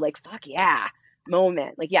also like fuck yeah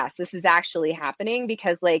moment. Like, yes, this is actually happening.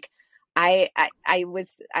 Because like the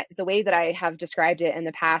way that I have described it in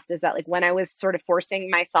the past is that like when I was sort of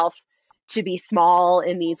forcing myself to be small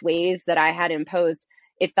in these ways that I had imposed,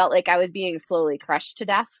 it felt like I was being slowly crushed to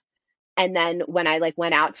death. And then when I like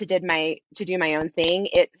went out to do my own thing,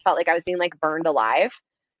 it felt like I was being like burned alive.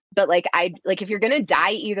 But like if you're gonna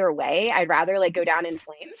die either way, I'd rather like go down in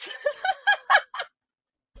flames.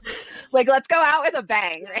 Like, let's go out with a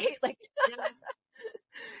bang, right? Like,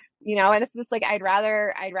 you know, and it's just like, I'd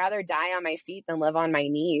rather die on my feet than live on my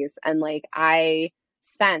knees. And like, I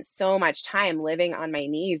spent so much time living on my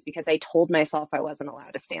knees because I told myself I wasn't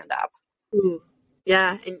allowed to stand up. Ooh,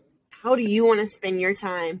 yeah. And how do you want to spend your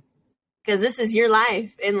time? Because this is your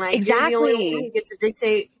life. And like, exactly. You're the only one who gets to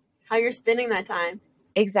dictate how you're spending that time.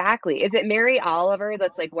 Exactly. Is it Mary Oliver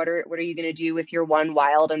that's like, what are you going to do with your one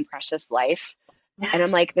wild and precious life? And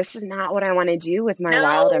I'm like, this is not what I want to do with my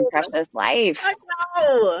wild and precious life.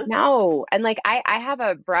 No. And like, I have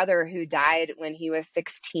a brother who died when he was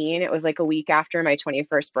 16. It was like a week after my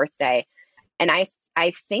 21st birthday. And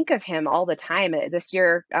I think of him all the time. This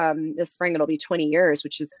year, this spring, it'll be 20 years,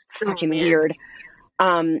 which is fucking weird.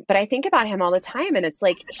 But I think about him all the time, and it's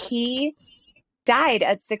like, he died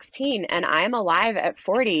at 16 and I'm alive at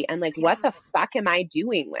 40. And like, what the fuck am I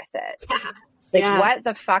doing with it? Like, what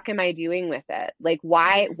the fuck am I doing with it? Like,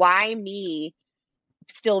 why me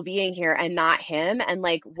still being here and not him? And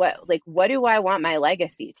like, what do I want my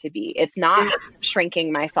legacy to be? It's not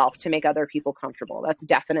shrinking myself to make other people comfortable. That's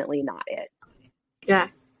definitely not it. Yeah.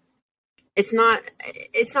 It's not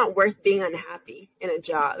worth being unhappy in a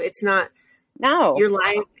job. It's not. No. Your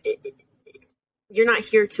life, you're not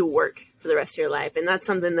here to work for the rest of your life. And that's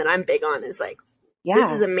something that I'm big on, is like, this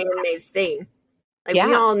is a man-made thing. Like,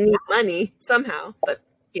 we all need money somehow, but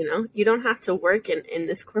you know, you don't have to work in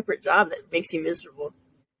this corporate job that makes you miserable.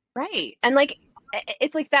 Right. And like,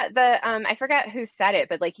 it's like that, I forget who said it,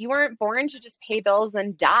 but like, you weren't born to just pay bills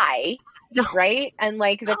and die. No. Right. And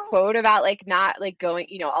like the quote about like not like going,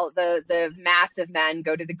 you know, all the massive men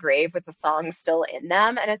go to the grave with the song still in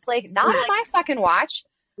them. And it's like, not on my fucking watch.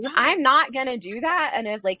 No. I'm not going to do that. And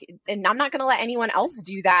it's like, and I'm not going to let anyone else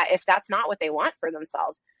do that if that's not what they want for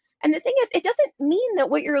themselves. And the thing is, it doesn't mean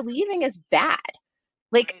that what you're leaving is bad.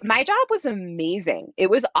 Like, my job was amazing. It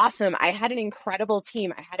was awesome. I had an incredible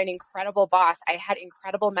team. I had an incredible boss. I had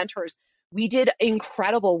incredible mentors. We did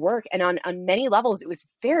incredible work. And on many levels, it was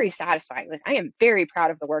very satisfying. Like, I am very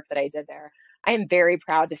proud of the work that I did there. I am very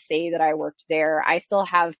proud to say that I worked there. I still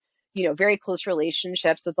have, you know, very close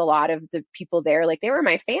relationships with a lot of the people there. Like, they were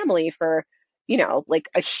my family for, you know, like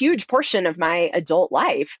a huge portion of my adult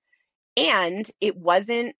life. And it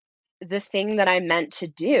wasn't the thing that I meant to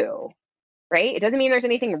do, right? It doesn't mean there's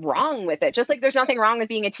anything wrong with it. Just like there's nothing wrong with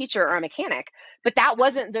being a teacher or a mechanic, but that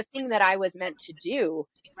wasn't the thing that I was meant to do.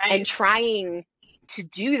 Right. And trying to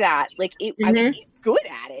do that, like I was good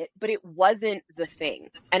at it, but it wasn't the thing.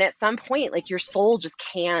 And at some point, like, your soul just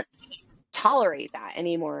can't tolerate that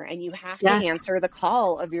anymore. And you have to Yeah. answer the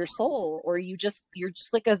call of your soul, or you're just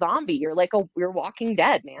like a zombie. You're walking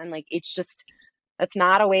dead, man. Like it's just, that's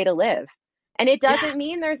not a way to live. And it Yeah. doesn't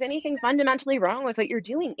mean there's anything fundamentally wrong with what you're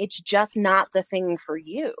doing. It's just not the thing for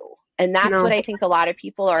you. And that's what No. I think a lot of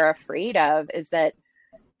people are afraid of, is that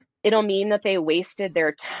it'll mean that they wasted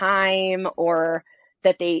their time, or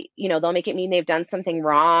that they'll make it mean they've done something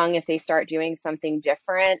wrong if they start doing something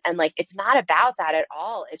different. And like, it's not about that at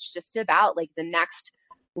all. It's just about like the next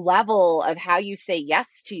level of how you say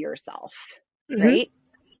yes to yourself, Hmm. right?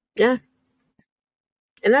 Yeah.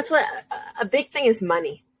 And that's what a big thing is,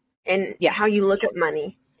 money and Yeah. how you look at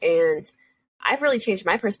money. And I've really changed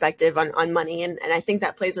my perspective on money. And I think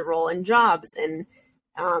that plays a role in jobs and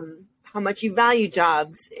how much you value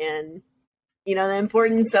jobs and, the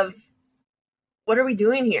importance of what are we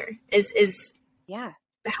doing here? Is Yeah.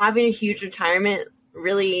 having a huge retirement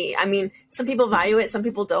really, I mean, some people value it, some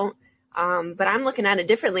people don't. But I'm looking at it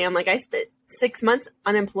differently. I'm like, I spent 6 months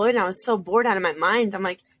unemployed and I was so bored out of my mind. I'm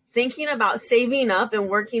like thinking about saving up and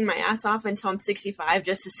working my ass off until I'm 65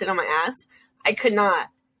 just to sit on my ass. I could not,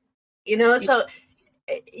 so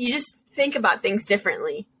you just think about things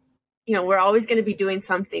differently. We're always going to be doing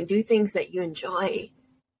something, do things that you enjoy.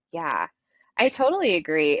 Yeah. I totally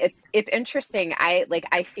agree. It's interesting. I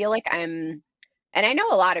feel like and I know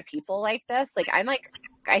a lot of people like this.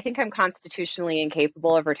 I think I'm constitutionally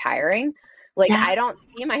incapable of retiring. Like Yeah. I don't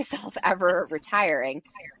see myself ever retiring.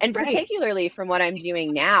 And Right. particularly from what I'm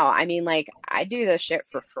doing now, I mean, like I do this shit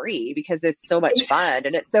for free because it's so much fun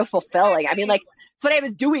and it's so fulfilling. I mean, like it's what I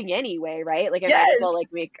was doing anyway, right? Like I might as Yes. well like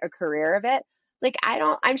make a career of it. Like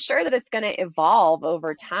I'm sure that it's going to evolve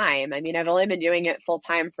over time. I mean, I've only been doing it full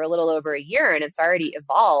time for a little over a year and it's already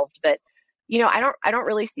evolved, but I don't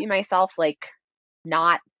really see myself like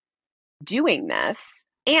not doing this.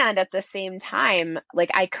 And at the same time,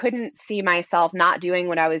 like I couldn't see myself not doing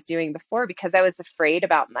what I was doing before because I was afraid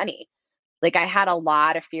about money. Like I had a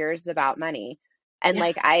lot of fears about money. And Yeah.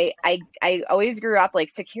 like I always grew up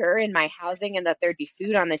like secure in my housing and that there'd be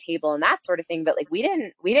food on the table and that sort of thing. But like we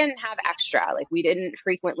didn't have extra. Like we didn't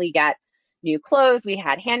frequently get new clothes. We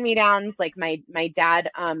had hand-me-downs. Like my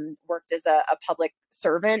dad worked as a public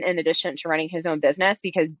servant in addition to running his own business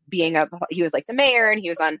because he was like the mayor and he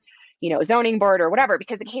was on, zoning board or whatever,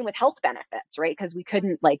 because it came with health benefits, right? Because we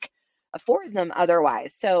couldn't like afford them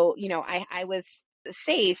otherwise. So, I was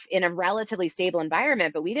safe in a relatively stable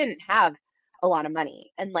environment, but we didn't have a lot of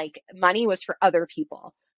money. And like money was for other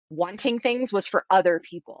people. Wanting things was for other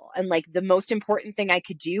people. And like the most important thing I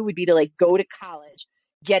could do would be to like go to college,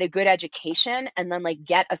 get a good education, and then like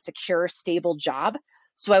get a secure, stable job.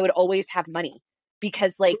 So I would always have money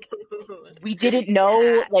because like we didn't know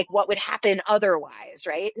Yeah. like what would happen otherwise,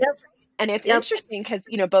 right? Yep. And it's Yep. interesting because,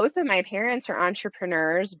 both of my parents are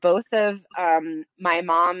entrepreneurs. Both of my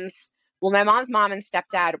mom's mom and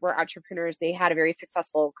stepdad were entrepreneurs. They had a very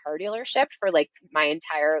successful car dealership for like my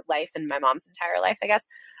entire life and my mom's entire life, I guess.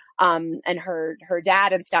 And her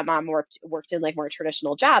dad and stepmom worked in like more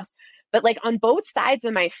traditional jobs. But like on both sides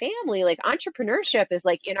of my family, like entrepreneurship is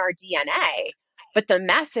like in our DNA. But the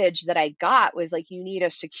message that I got was like, you need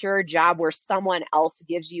a secure job where someone else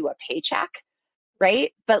gives you a paycheck,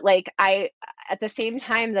 right? But like at the same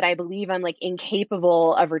time that I believe I'm like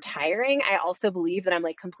incapable of retiring, I also believe that I'm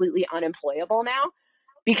like completely unemployable now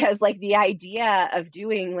because like the idea of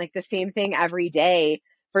doing like the same thing every day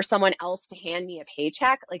for someone else to hand me a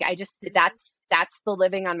paycheck, like I just that's the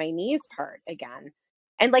living on my knees part again.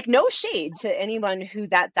 And like no shade to anyone who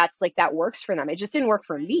that's like that works for them. It just didn't work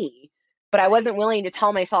for me, but I Right. wasn't willing to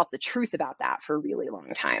tell myself the truth about that for a really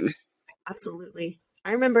long time. Absolutely.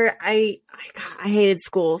 I remember I hated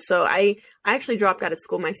school. So I actually dropped out of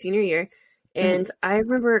school my senior year. Mhm. And I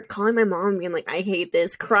remember calling my mom and being like, I hate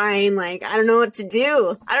this, crying, like, I don't know what to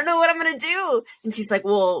do. I don't know what I'm going to do. And she's like,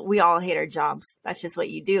 well, we all hate our jobs. That's just what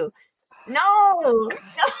you do. No, no,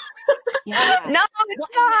 Yeah. no, Well, it's and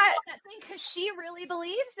not. that's that thing because she really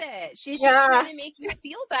believes it. She's just trying Yeah. to make you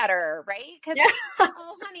feel better, right? Because, Yeah.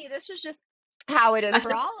 oh, honey, this is just how it is That's,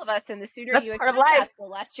 for all of us. And the sooner that's you part of accept life. that, the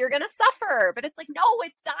less you're going to suffer. But it's like, no,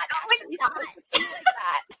 it's not No, it's actually not. supposed to be like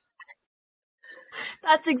that.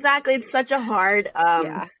 That's exactly, it's such a hard,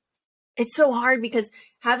 Yeah. it's so hard because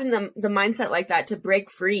having the mindset like that to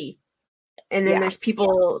break free. And then Yeah. there's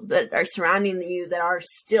people that are surrounding you that are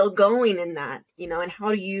still going in that, and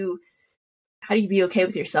how do you be okay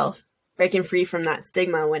with yourself breaking free from that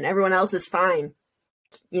stigma when everyone else is fine,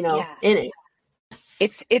 Yeah. in it.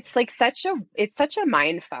 It's like it's such a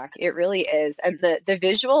mind fuck. It really is. And the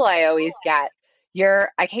visual I always get,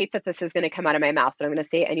 I hate that this is going to come out of my mouth, but I'm going to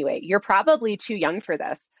say it anyway. You're probably too young for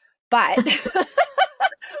this. But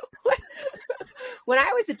When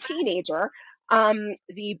I was a teenager,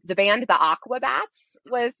 the band the Aquabats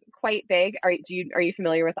was quite big. Are you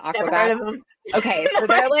familiar with the Never heard Aquabats? of them. Okay, so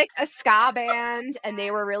they're like a ska band, and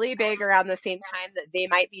they were really big around the same time that They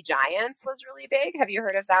Might Be Giants was really big. Have you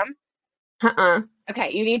heard of them? Uh-uh.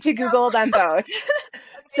 Okay, you need to Google them both.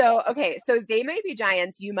 So They Might Be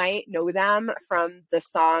Giants. You might know them from the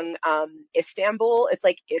song Istanbul. It's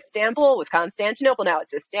like Istanbul with Constantinople. Now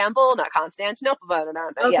it's Istanbul, not Constantinople. Blah, blah, blah,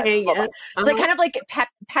 blah. Yes, Okay, blah, blah. yeah. It's like kind of like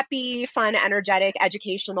peppy, fun, energetic,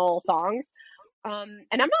 educational songs. And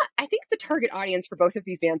I think the target audience for both of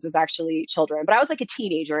these bands was actually children, but I was like a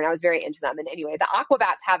teenager and I was very into them. And anyway, the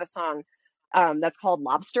Aquabats have a song that's called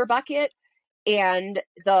Lobster Bucket. And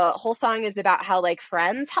the whole song is about how like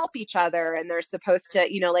friends help each other and they're supposed to,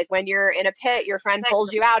 like when you're in a pit, your friend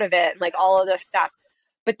pulls you out of it and like all of this stuff.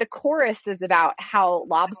 But the chorus is about how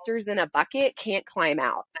lobsters in a bucket can't climb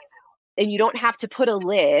out. And you don't have to put a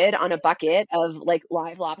lid on a bucket of like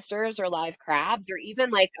live lobsters or live crabs or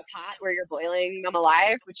even like a pot where you're boiling them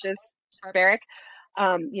alive, which is barbaric.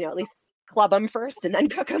 At least club them first and then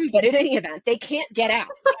cook them. But in any event, they can't get out.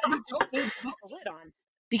 You don't need to put the lid on.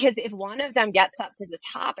 Because if one of them gets up to the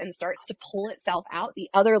top and starts to pull itself out, the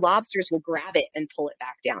other lobsters will grab it and pull it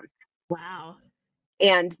back down. Wow.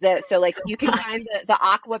 And you can find the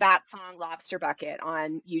Aquabat song Lobster Bucket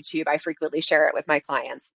on YouTube. I frequently share it with my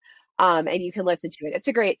clients. And you can listen to it. It's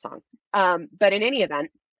a great song. But in any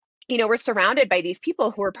event, we're surrounded by these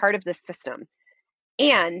people who are part of this system.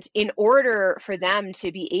 And in order for them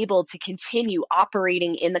to be able to continue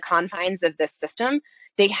operating in the confines of this system,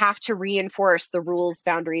 they have to reinforce the rules,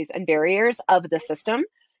 boundaries, and barriers of the system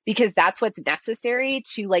because that's what's necessary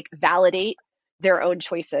to like validate their own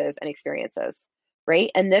choices and experiences,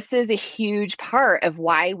 right? And this is a huge part of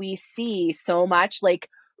why we see so much like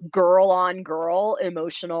girl on girl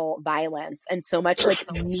emotional violence and so much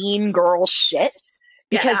like mean girl shit.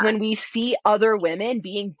 Because when we see other women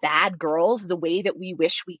being bad girls the way that we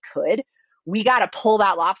wish we could, we got to pull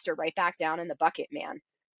that lobster right back down in the bucket, man.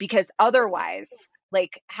 Because otherwise,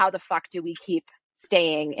 like, how the fuck do we keep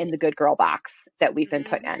staying in the good girl box that we've been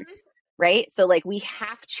put in, right? So, like, we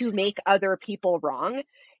have to make other people wrong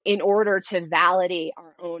in order to validate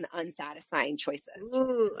our own unsatisfying choices.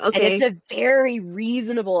 Ooh, okay. And it's a very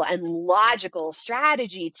reasonable and logical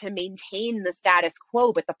strategy to maintain the status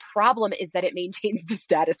quo. But the problem is that it maintains the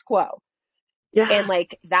status quo. Yeah. And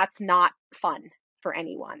like, that's not fun for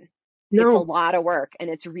anyone. No. It's a lot of work and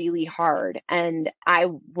it's really hard. And I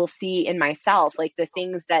will see in myself, like the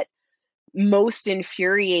things that most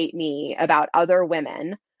infuriate me about other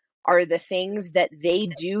women are the things that they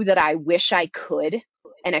do that I wish I could.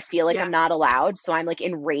 And I feel like I'm not allowed. So I'm like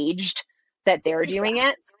enraged that they're doing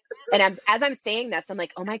it. And as I'm saying this, I'm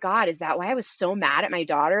like, oh my God, is that why I was so mad at my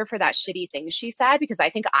daughter for that shitty thing she said? Because I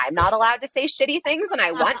think I'm not allowed to say shitty things and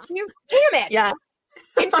I want to. Damn it. Yeah.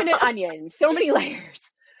 Infinite onion. So many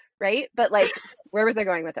layers. Right? But like, where was I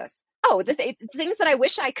going with this? Oh, the things that I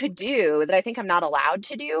wish I could do that I think I'm not allowed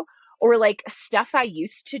to do, or like stuff I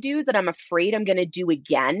used to do that I'm afraid I'm going to do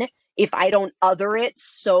again if I don't other it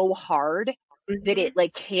so hard that it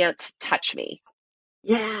like can't touch me.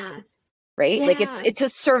 Yeah. Right? Yeah. Like it's a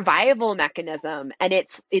survival mechanism and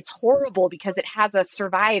it's horrible because it has us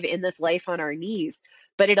survive in this life on our knees,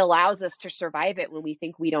 but it allows us to survive it when we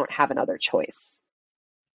think we don't have another choice.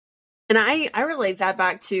 And I relate that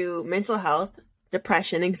back to mental health,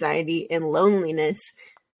 depression, anxiety, and loneliness.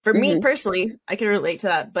 For me personally, I can relate to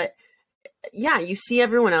that. But yeah, you see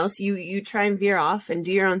everyone else, you try and veer off and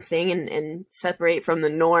do your own thing and separate from the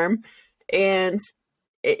norm. And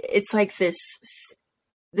it's like this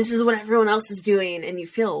is what everyone else is doing, and you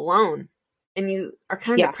feel alone. And you are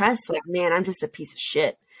kind of depressed, like, man, I'm just a piece of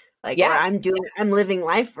shit. Like, or I'm living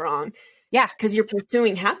life wrong. Yeah. Because you're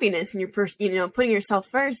pursuing happiness and you're putting yourself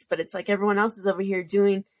first, but it's like everyone else is over here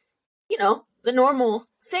doing, the normal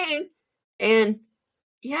thing. And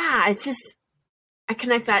yeah, it's just, I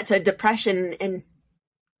connect that to depression. And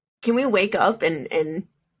can we wake up and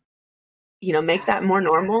make that more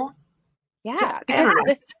normal? Yeah.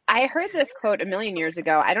 Because I heard this quote a million years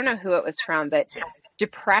ago. I don't know who it was from, but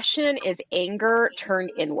depression is anger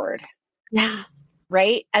turned inward. Yeah.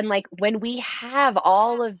 Right? And like when we have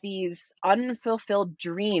all of these unfulfilled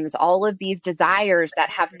dreams, all of these desires that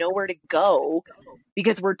have nowhere to go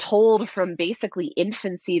because we're told from basically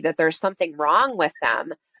infancy that there's something wrong with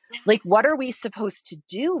them, like what are we supposed to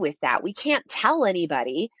do with that? We can't tell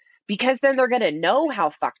anybody because then they're going to know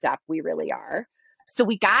how fucked up we really are. So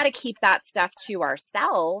we got to keep that stuff to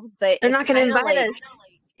ourselves, but they're not going to invite us.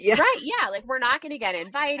 Yeah. Right. Yeah. Like we're not going to get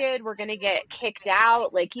invited. We're going to get kicked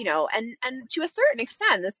out. Like, and to a certain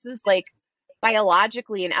extent, this is like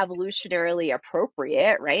biologically and evolutionarily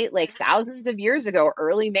appropriate, right? Like thousands of years ago,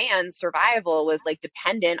 early man's survival was like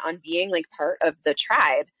dependent on being like part of the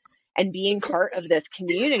tribe and being part of this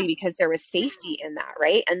community because there was safety in that,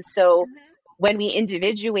 right? And so when we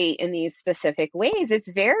individuate in these specific ways, it's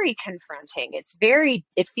very confronting.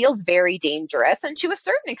 It feels very dangerous. And to a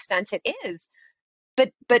certain extent, it is.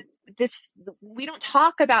 But this, we don't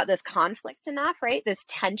talk about this conflict enough, right? This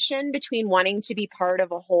tension between wanting to be part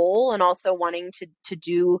of a whole and also wanting to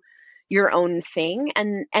do your own thing.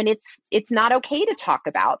 And it's not okay to talk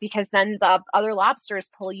about, because then the other lobsters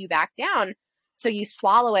pull you back down. So you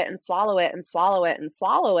swallow it and swallow it and swallow it and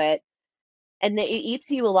swallow it, and it eats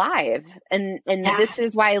you alive. And Yeah. this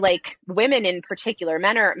is why, like, women in particular,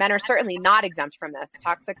 men are certainly not exempt from this.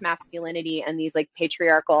 Toxic masculinity and these like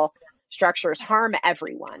patriarchal structures harm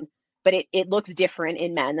everyone, but it looks different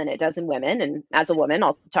in men than it does in women. And as a woman,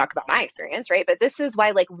 I'll talk about my experience, right? But this is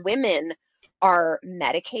why, like, women are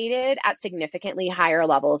medicated at significantly higher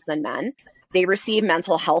levels than men. They receive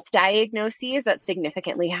mental health diagnoses at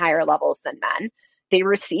significantly higher levels than men. They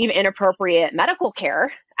receive inappropriate medical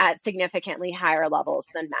care at significantly higher levels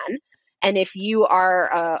than men. And if you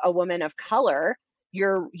are a woman of color,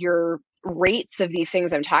 your rates of these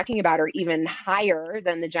things I'm talking about are even higher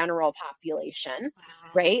than the general population,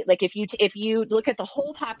 right? Like if you look at the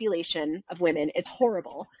whole population of women, it's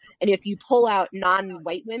horrible. And if you pull out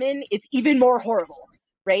non-white women, it's even more horrible,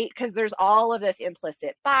 right? Because there's all of this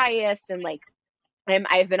implicit bias. And like,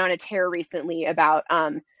 I've been on a tear recently about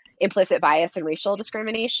implicit bias and racial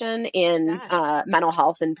discrimination in mental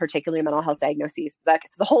health, and particularly mental health diagnoses. That's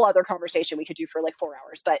a whole other conversation we could do for like 4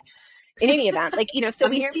 hours. But in any event, like, so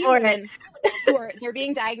we see women they're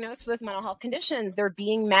being diagnosed with mental health conditions. They're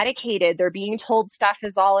being medicated. They're being told stuff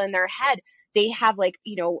is all in their head. They have like,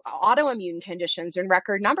 autoimmune conditions in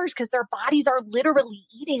record numbers because their bodies are literally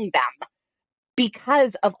eating them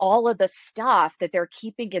because of all of the stuff that they're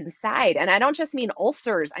keeping inside. And I don't just mean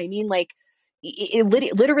ulcers. I mean, like,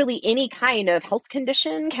 literally any kind of health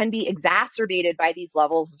condition can be exacerbated by these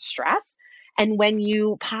levels of stress. And when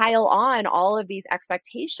you pile on all of these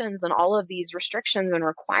expectations and all of these restrictions and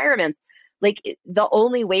requirements, like, the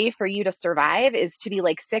only way for you to survive is to be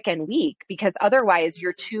like sick and weak, because otherwise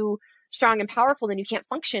you're too strong and powerful and you can't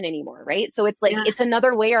function anymore, right? So it's like, it's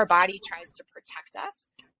another way our body tries to protect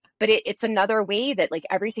us, but it's another way that like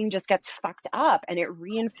everything just gets fucked up, and it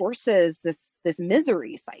reinforces this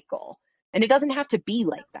misery cycle. And it doesn't have to be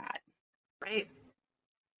like that. Right.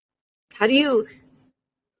 How do you,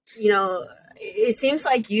 it seems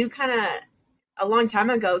like you kind of, a long time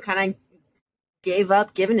ago, kind of gave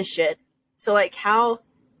up giving a shit. So like I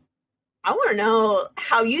want to know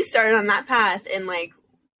how you started on that path. And like,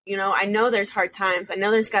 I know there's hard times. I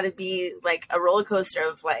know there's got to be like a roller coaster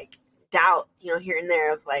of like doubt, here and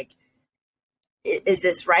there of like, is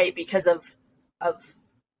this right? Because of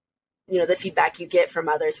the feedback you get from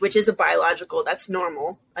others, which is that's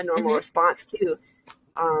normal, a normal response too.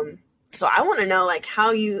 So I want to know like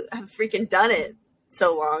how you have freaking done it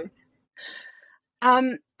so long.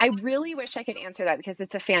 I really wish I could answer that because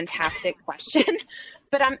it's a fantastic question,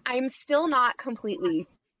 but I'm still not completely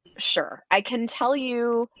sure. I can tell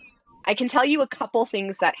you a couple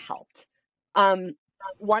things that helped.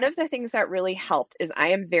 One of the things that really helped is I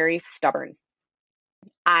am very stubborn.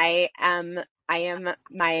 I am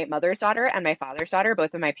my mother's daughter and my father's daughter.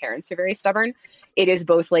 Both of my parents are very stubborn. It is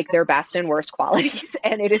both like their best and worst qualities,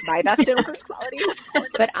 and it is my best and worst qualities.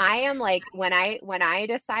 But I am like, when I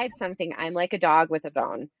decide something, I'm like a dog with a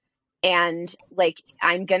bone. And like,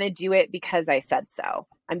 I'm going to do it because I said so.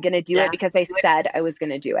 I'm going to do it because I said I was going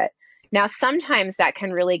to do it. Now, sometimes that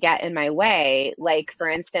can really get in my way. Like, for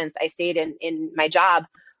instance, I stayed in my job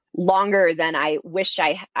longer than I wish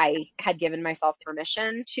I had given myself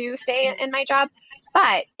permission to stay in my job.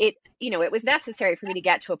 But it was necessary for me to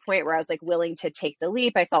get to a point where I was like willing to take the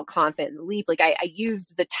leap. I felt confident in the leap. Like I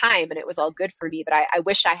used the time and it was all good for me, but I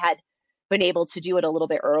wish I had been able to do it a little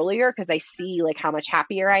bit earlier, because I see like how much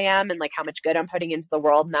happier I am and like how much good I'm putting into the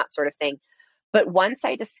world and that sort of thing. But once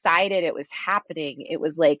I decided it was happening, it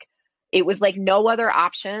was like no other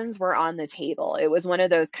options were on the table. It was one of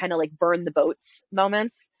those kind of like burn the boats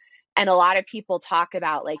moments. And a lot of people talk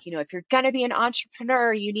about like, if you're going to be an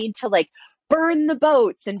entrepreneur, you need to like burn the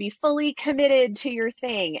boats and be fully committed to your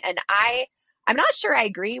thing. And I'm not sure I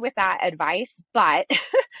agree with that advice, but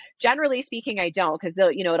generally speaking, I don't, because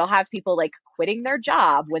it'll have people like quitting their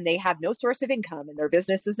job when they have no source of income and their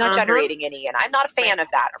business is not generating any. And I'm not a fan of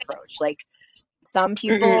that approach. Like, some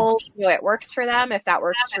people, it works for them. If that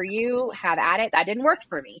works for you, have at it. That didn't work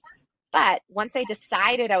for me. But once I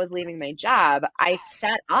decided I was leaving my job, I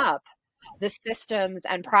set up the systems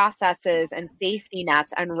and processes and safety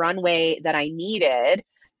nets and runway that I needed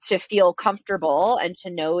to feel comfortable and to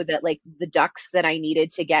know that like the ducks that I needed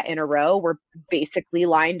to get in a row were basically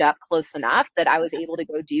lined up close enough that I was able to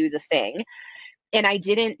go do the thing. And I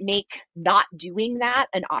didn't make not doing that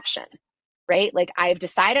an option, right? Like I've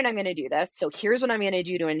decided I'm going to do this. So here's what I'm going to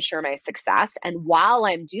do to ensure my success. And while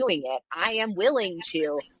I'm doing it, I am willing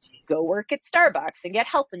to go work at Starbucks and get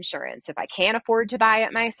health insurance if I can't afford to buy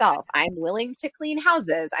it myself. I'm willing to clean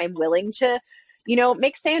houses. I'm willing to,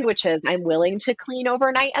 make sandwiches. I'm willing to clean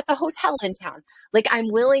overnight at the hotel in town. Like I'm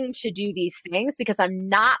willing to do these things because I'm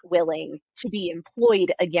not willing to be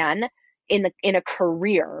employed again in a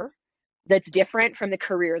career that's different from the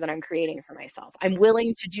career that I'm creating for myself. I'm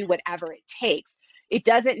willing to do whatever it takes. It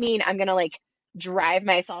doesn't mean I'm going to like drive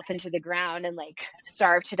myself into the ground and like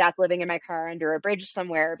starve to death living in my car under a bridge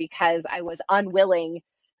somewhere because I was unwilling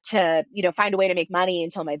to, find a way to make money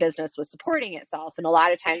until my business was supporting itself. And a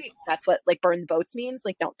lot of times that's what like burn the boats means.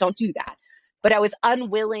 Like, don't do that. But I was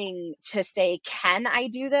unwilling to say, can I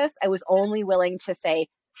do this? I was only willing to say,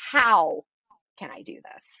 how can I do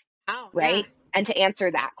this? Oh, right. Yeah. And to answer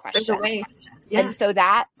that question. Yeah. And so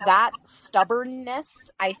that stubbornness,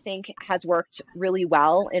 I think, has worked really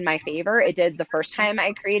well in my favor. It did the first time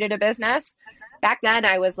I created a business. Back then,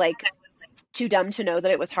 I was like too dumb to know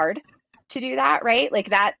that it was hard to do that, right?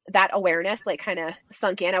 Like that awareness like kind of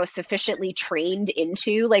sunk in. I was sufficiently trained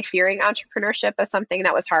into like fearing entrepreneurship as something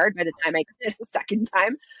that was hard by the time I did it the second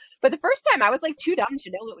time. But the first time I was like too dumb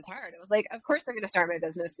to know it was hard. I was like, of course I'm going to start my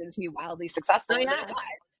business and be wildly successful. Oh, yeah.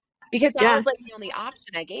 Because that was like the only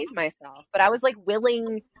option I gave myself. But I was like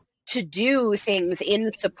willing to do things in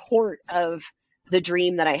support of the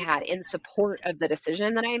dream that I had, in support of the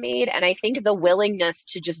decision that I made. And I think the willingness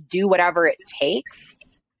to just do whatever it takes.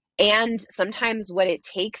 And sometimes what it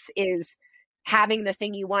takes is having the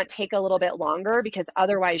thing you want take a little bit longer because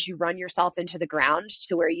otherwise you run yourself into the ground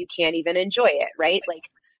to where you can't even enjoy it, right? Like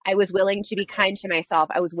I was willing to be kind to myself.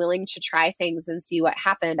 I was willing to try things and see what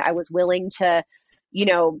happened. I was willing to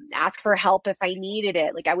ask for help if I needed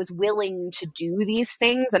it. Like I was willing to do these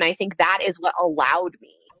things. And I think that is what allowed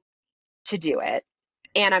me to do it.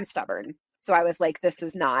 And I'm stubborn. So I was like, this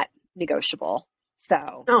is not negotiable.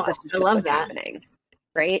 So this is just what's happening.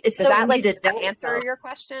 Right? It's Does so that like easy to answer your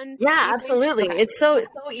question? Yeah, absolutely. It's so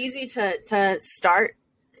easy to start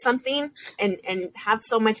something and have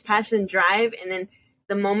so much passion and drive. And then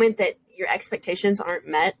the moment that your expectations aren't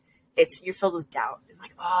met, you're filled with doubt.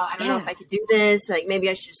 Like, oh, I don't know if I could do this. Like, maybe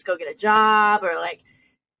I should just go get a job or like,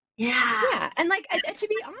 Yeah. And like, to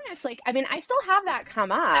be honest, like, I mean, I still have that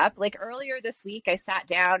come up. Like earlier this week, I sat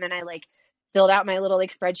down and I like filled out my little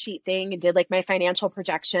like spreadsheet thing and did like my financial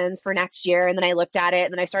projections for next year. And then I looked at it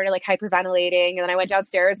and then I started like hyperventilating. And then I went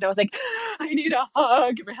downstairs and I was like, I need a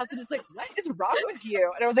hug. And my husband is like, what is wrong with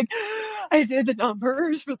you? And I was like, I did the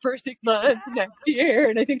numbers for the first 6 months of next year.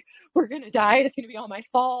 And I think we're going to die. And it's going to be all my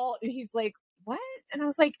fault. And he's like, what? And I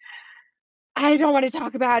was like, I don't want to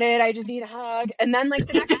talk about it. I just need a hug. And then like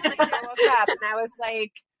the next morning I woke up and I was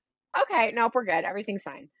like, okay, nope, we're good. Everything's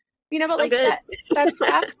fine. But like that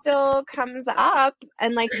stuff still comes up.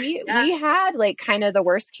 And like we had like kind of the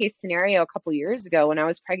worst case scenario a couple years ago when I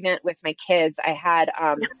was pregnant with my kids. I had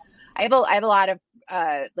I have a lot of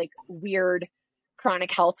like weird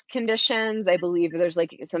chronic health conditions. I believe there's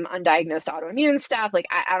like some undiagnosed autoimmune stuff. Like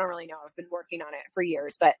I don't really know. I've been working on it for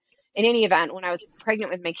years. But in any event, when I was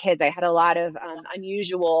pregnant with my kids, I had a lot of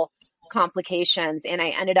unusual complications and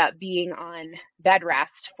I ended up being on bed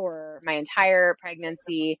rest for my entire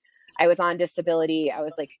pregnancy. I was on disability. I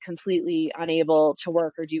was like completely unable to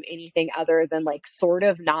work or do anything other than like sort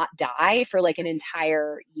of not die for like an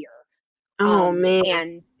entire year. Oh man.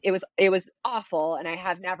 And it was awful. And I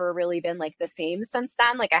have never really been like the same since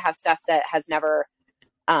then. Like I have stuff that has never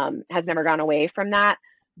gone away from that.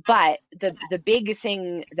 But the big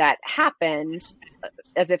thing that happened,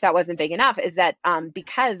 as if that wasn't big enough, is that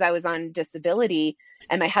because I was on disability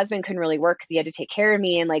and my husband couldn't really work because he had to take care of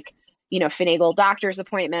me and like, finagle doctor's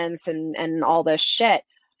appointments and all this shit,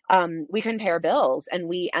 we couldn't pay our bills. And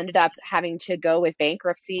we ended up having to go with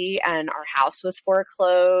bankruptcy and our house was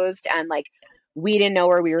foreclosed. And like, we didn't know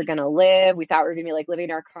where we were going to live. We thought we were going to be like living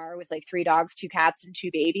in our car with like 3 dogs, 2 cats, and 2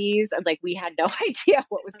 babies. And like, we had no idea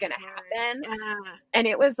what was going to happen. Yeah. And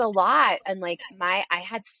it was a lot. And like I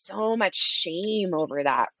had so much shame over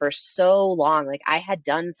that for so long. Like I had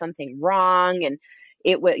done something wrong and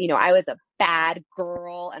it was, I was a bad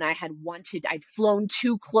girl and I'd flown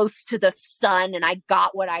too close to the sun and I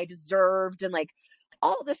got what I deserved and like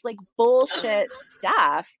all this like bullshit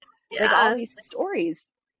stuff, like all these stories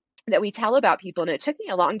that we tell about people. And it took me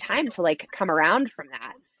a long time to like come around from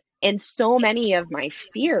that. And so many of my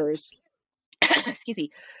fears, excuse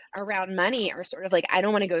me, around money are sort of like, I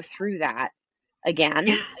don't want to go through that again.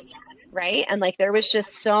 Yeah. Right. And like there was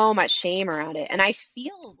just so much shame around it. And I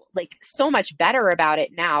feel like so much better about it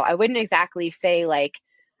now. I wouldn't exactly say like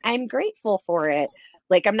I'm grateful for it.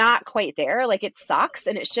 Like I'm not quite there. Like it sucks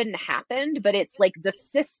and it shouldn't have happened, but it's like the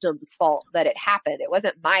system's fault that it happened. It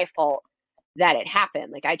wasn't my fault that it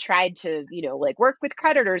happened. Like I tried to, like work with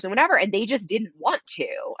creditors and whatever, and they just didn't want to.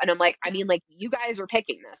 And I'm like, I mean, like you guys are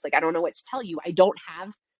picking this. Like I don't know what to tell you. I don't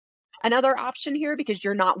have another option here because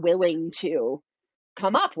you're not willing to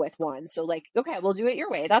come up with one. So like, okay, we'll do it your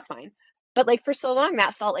way. That's fine. But like for so long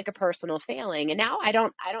that felt like a personal failing. And now I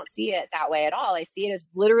don't see it that way at all. I see it as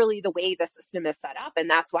literally the way the system is set up. And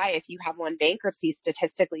that's why if you have one bankruptcy,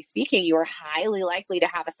 statistically speaking, you are highly likely to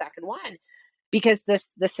have a second one because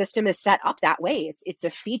the system is set up that way. It's a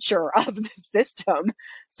feature of the system.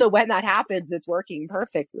 So when that happens, it's working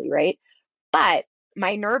perfectly, right? But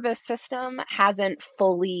my nervous system hasn't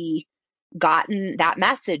fully gotten that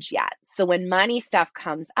message yet. So when money stuff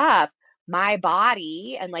comes up, my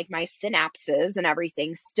body and like my synapses and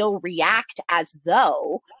everything still react as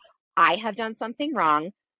though I have done something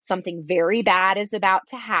wrong. Something very bad is about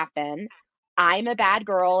to happen. I'm a bad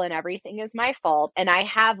girl and everything is my fault. And I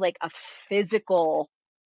have like a physical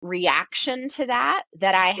reaction to that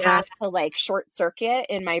I Yeah. have to like short circuit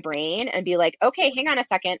in my brain and be like, okay, hang on a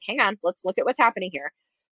second. Hang on. Let's look at what's happening here.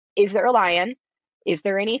 Is there a lion? Is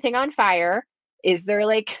there anything on fire? Is there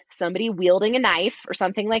like somebody wielding a knife or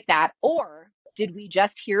something like that? Or did we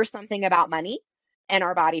just hear something about money and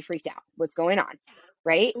our body freaked out? What's going on?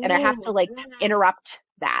 Right. And I have to Ooh, like yeah. interrupt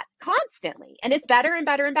that constantly. And it's better and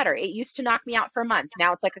better and better. It used to knock me out for a month.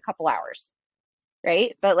 Now it's like a couple hours.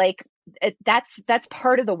 Right. But like that's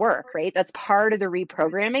part of the work, right? That's part of the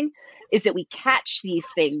reprogramming is that we catch these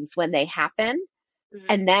things when they happen. Mhm.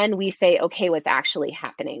 And then we say, okay, what's actually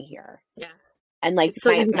happening here? Yeah. And like It's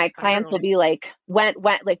so easy to my clients spiral. will be like,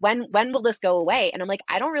 when will this go away? And I'm like,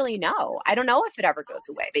 I don't really know. I don't know if it ever goes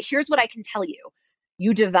away. But here's what I can tell you.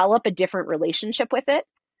 You develop a different relationship with it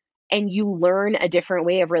and you learn a different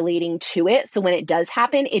way of relating to it. So when it does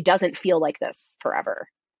happen, it doesn't feel like this forever.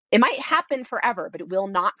 It might happen forever, but it will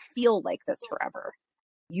not feel like this forever.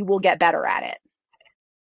 You will get better at it.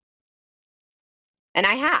 And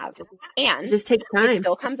I have. It And just takes it time.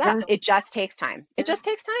 still comes up. Yeah. It just takes time. It Yeah. just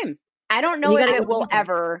takes time. I don't And know you if gotta it go will easy.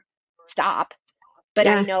 ever stop, but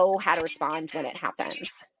I Yeah. know how to respond when it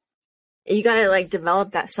happens. You gotta like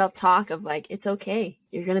develop that self-talk of like, it's okay.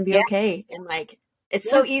 You're gonna be Yeah, okay. And like, it's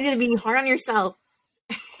yeah, so easy to be hard on yourself.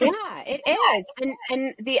 yeah, it is.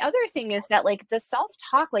 And the other thing is that like the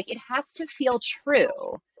self-talk, like it has to feel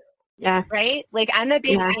true, Yeah. right? Like I'm a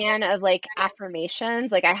big Yeah. fan of like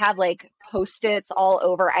affirmations. Like I have like post-its all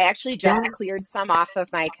over. I actually just Yeah. cleared some off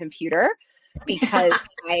of my computer because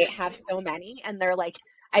I have so many and they're like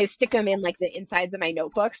I stick them in like the insides of my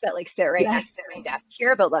notebooks that like sit right Yeah. next to my desk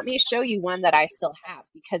here. But let me show you one that I still have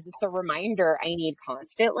because it's a reminder I need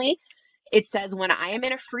constantly. It says, when I am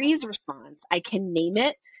in a freeze response, I can name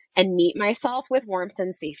it and meet myself with warmth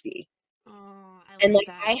and safety. Oh, I And like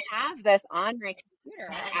like that. I have this on my computer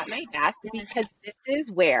at Yes. my desk Yes. because this is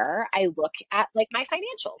where I look at like my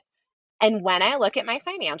financials. And when I look at my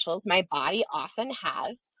financials, my body often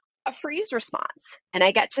has a freeze response. And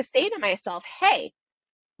I get to say to myself, hey,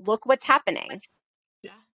 look what's happening.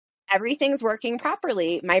 Yeah. Everything's working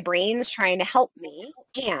properly. My brain's trying to help me,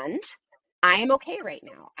 and I am okay right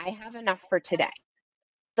now. I have enough for today.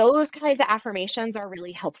 Those kinds of affirmations are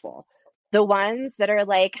really helpful. The ones that are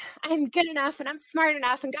like, I'm good enough and I'm smart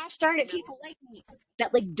enough and gosh darn it, No. people like me,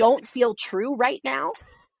 that like don't feel true right now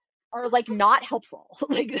are like not helpful.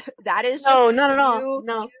 Like that is just No, not at all. you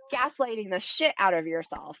No. gaslighting the shit out of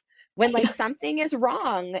yourself. When like something is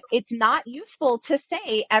wrong, it's not useful to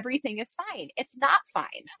say everything is fine. It's not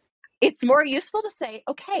fine. It's more useful to say,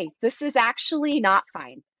 okay, this is actually not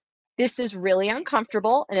fine. This is really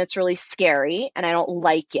uncomfortable and it's really scary and I don't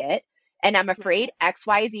like it. And I'm Yeah. afraid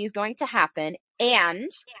XYZ is going to happen and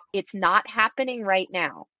it's not happening right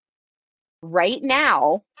now. Right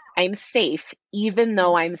now, I'm safe, even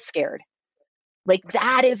though I'm scared. Like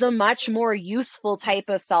that is a much more useful type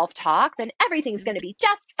of self-talk than everything's going to be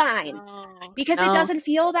just fine No. because it No. doesn't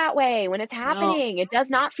feel that way when it's No. happening. It does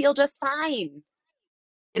not feel just fine.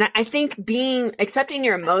 And I think accepting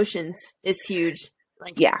your emotions is huge.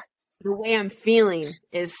 Like Yeah. the way I'm feeling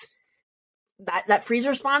is that freeze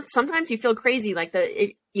response. Sometimes you feel crazy, like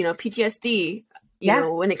PTSD. Yeah.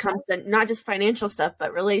 When it comes to not just financial stuff,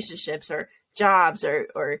 but relationships or jobs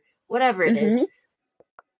or whatever it is. Hmm.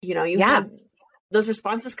 You Yeah. have those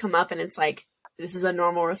responses come up, and it's like this is a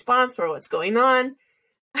normal response for what's going on.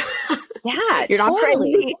 Yeah, You're not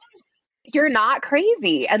totally. crazy. You're not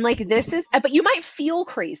crazy. And like, this is, but you might feel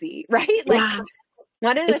crazy, right? Like, Yeah,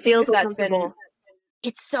 one of it the things feels that's been, uncomfortable.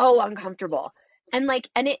 it's so uncomfortable. And like,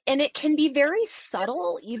 and it can be very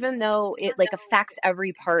subtle, even though it like affects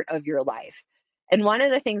every part of your life. And one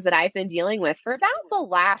of the things that I've been dealing with for about the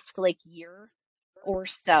last like year or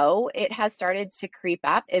so, it has started to creep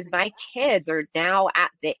up is my kids are now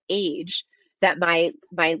at the age that my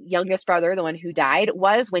youngest brother, the one who died,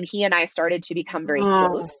 was when he and I started to become very Oh,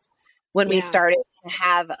 close, when we yeah. started to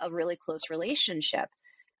have a really close relationship.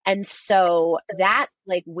 And so that's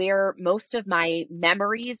like where most of my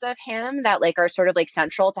memories of him that like are sort of like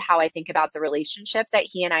central to how I think about the relationship that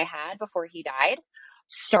he and I had before he died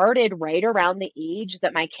started right around the age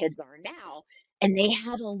that my kids are now. And they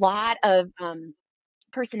have a lot of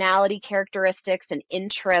personality characteristics and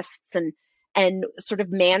interests and sort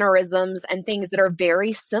of mannerisms and things that are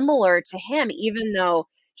very similar to him, even though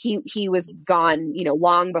he was gone,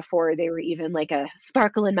 long before they were even like a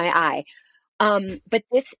sparkle in my eye. But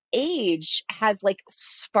this age has like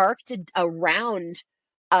sparked a round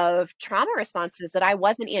of trauma responses that I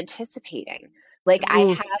wasn't anticipating. Like I Ooh,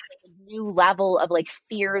 have like a new level of like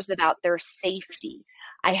fears about their safety.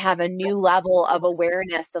 I have a new level of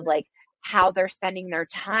awareness of like how they're spending their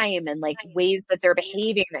time and like ways that they're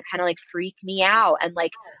behaving that kind of like freak me out, and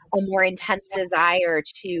like a more intense desire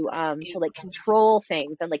to like control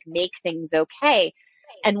things and like make things okay.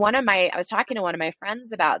 And I was talking to one of my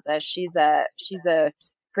friends about this. She's a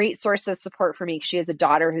great source of support for me. She has a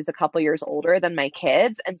daughter who's a couple years older than my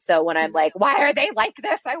kids. And so when I'm like, why are they like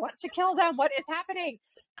this? I want to kill them. What is happening?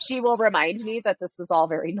 She will remind me that this is all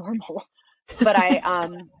very normal. But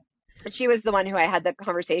she was the one who I had the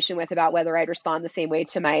conversation with about whether I'd respond the same way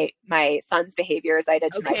to my son's behavior as I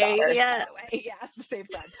did to my okay, daughter's, by yeah. the way. Yes, the same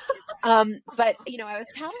son. But I was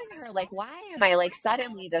telling her like, why am I like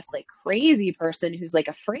suddenly this like crazy person who's like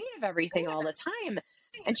afraid of everything all the time?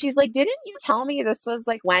 And she's like, didn't you tell me this was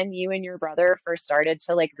like when you and your brother first started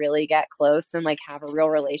to like really get close and like have a real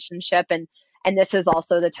relationship? And this is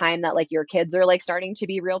also the time that like your kids are like starting to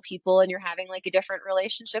be real people and you're having like a different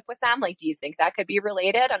relationship with them. Like, do you think that could be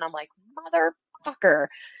related? And I'm like, motherfucker.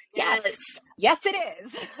 Yes. Yes. Yes, it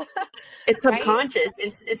is. It's Right? subconscious.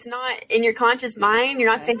 It's not in your conscious mind.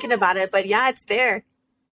 You're not Yeah. thinking about it, but yeah, it's there.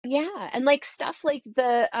 Yeah. And like stuff like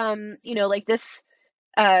like this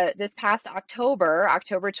past October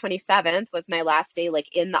 27th was my last day like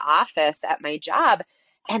in the office at my job.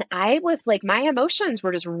 And I was like, my emotions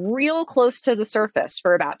were just real close to the surface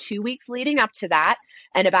for about 2 weeks leading up to that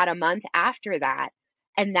and about a month after that.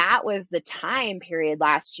 And that was the time period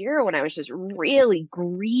last year when I was just really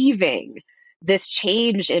grieving this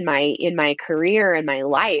change in my career and my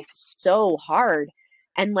life so hard.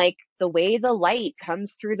 And like the way the light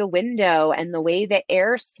comes through the window and the way the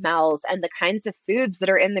air smells and the kinds of foods that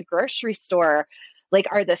are in the grocery store like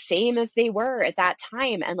are the same as they were at that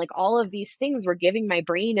time, and like all of these things were giving my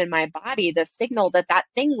brain and my body the signal that that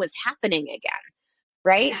thing was happening again,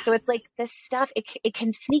 right? Yeah. So it's like this stuff, it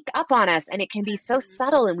can sneak up on us and it can be so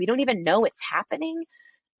subtle and we don't even know it's happening.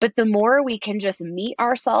 But the more we can just meet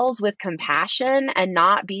ourselves with compassion and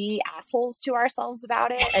not be assholes to ourselves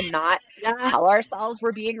about it and not Yeah. tell ourselves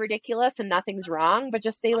we're being ridiculous and nothing's wrong, but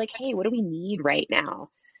just say, like, hey, what do we need right now?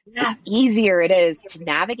 The Yeah. easier it is to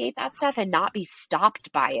navigate that stuff and not be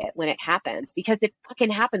stopped by it when it happens, because it fucking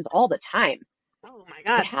happens all the time. Oh my It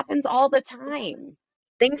God. happens all the time.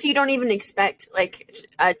 Things you don't even expect, like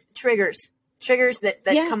triggers that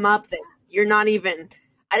Yeah. come up that you're not even.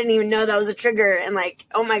 I didn't even know that was a trigger, and like,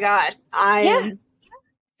 oh my gosh, I Yeah. am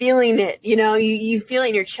feeling it. You feel it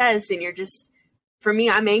in your chest, and you're just. For me,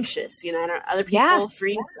 I'm anxious. I don't, other Yeah. people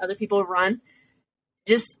freeze, other people run.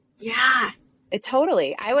 Just yeah, It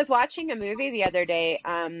totally. I was watching a movie the other day.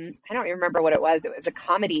 I don't remember what it was. It was a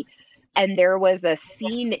comedy. And there was a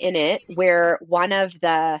scene in it where one of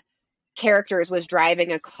the characters was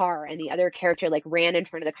driving a car and the other character like ran in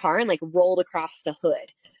front of the car and like rolled across the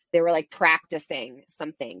hood. They were like practicing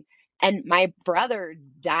something. And my brother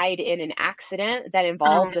died in an accident that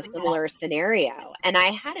involved a similar scenario. And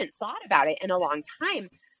I hadn't thought about it in a long time,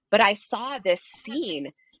 but I saw this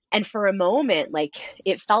scene, and for a moment, like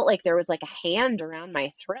it felt like there was like a hand around my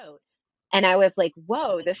throat. And I was like,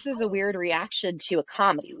 whoa, this is a weird reaction to a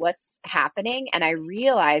comedy. What's happening? And I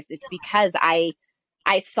realized it's because I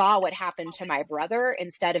saw what happened to my brother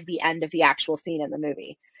instead of the end of the actual scene in the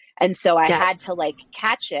movie. And so I yeah, had to like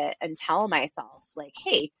catch it and tell myself, like,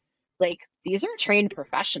 hey, like these are trained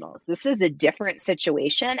professionals. This is a different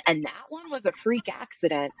situation. And that one was a freak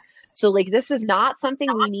accident. So, like, this is not something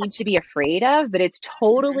we need to be afraid of, but it's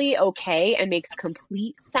totally okay and makes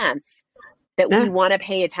complete sense that we Yeah. want to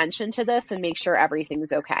pay attention to this and make sure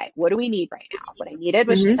everything's okay. What do we need right now? What I needed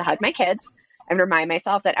was just Hmm. to hug my kids and remind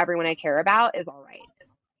myself that everyone I care about is all right.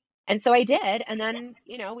 And so I did. And then,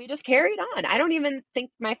 we just carried on. I don't even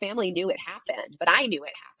think my family knew it happened, but I knew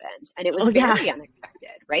it happened. And it was Oh yeah. very unexpected,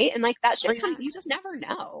 right? And like that Oh shit yeah. comes, you just never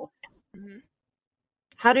know. Hmm.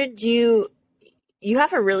 How did you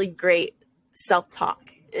have a really great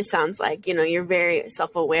self-talk. It sounds like, you're very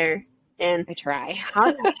self-aware. And I try.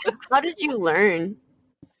 how did how did you learn,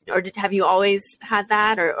 or have you always had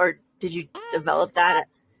that, or did you develop that?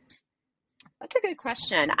 That's a good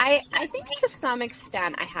question. I think to some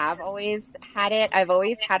extent I have always had it. I've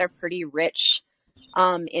always had a pretty rich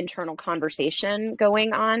internal conversation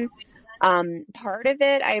going on. Part of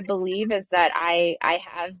it, I believe, is that I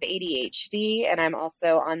have ADHD and I'm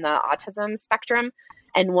also on the autism spectrum.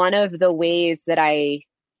 And one of the ways that I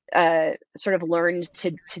sort of learned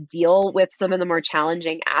to deal with some of the more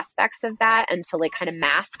challenging aspects of that and to like kind of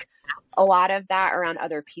mask a lot of that around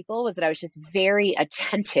other people was that I was just very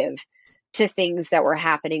attentive to things that were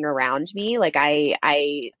happening around me. Like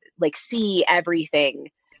I like see everything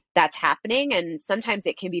that's happening, and sometimes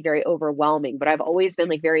it can be very overwhelming, but I've always been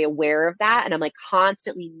like very aware of that, and I'm like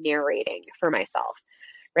constantly narrating for myself.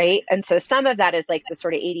 Right. And so some of that is like the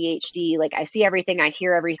sort of ADHD, like I see everything, I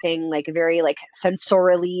hear everything, like very like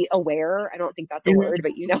sensorily aware. I don't think that's a Mhm. word,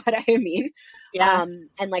 but you know what I mean. Yeah.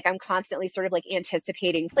 And like I'm constantly sort of like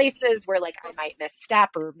anticipating places where like I might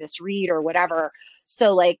misstep or misread or whatever.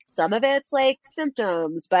 So like some of it's like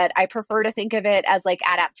symptoms, but I prefer to think of it as like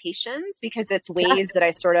adaptations because it's Yeah. ways that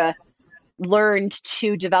I sort of learned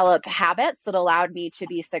to develop habits that allowed me to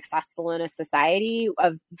be successful in a society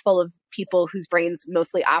of full of people whose brains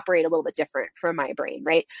mostly operate a little bit different from my brain,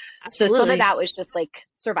 right? So some of Absolutely. that was just like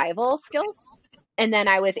survival skills. And then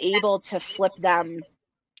I was able to flip them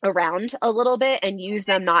around a little bit and use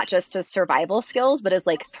them not just as survival skills, but as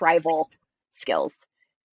like thrival skills.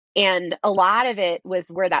 And a lot of it was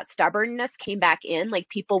where that stubbornness came back in. Like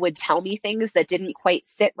people would tell me things that didn't quite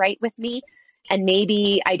sit right with me. And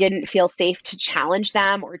maybe I didn't feel safe to challenge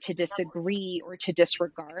them or to disagree or to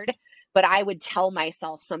disregard. But I would tell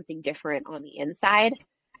myself something different on the inside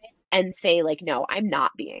and say, like, no, I'm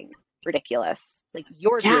not being ridiculous. Like,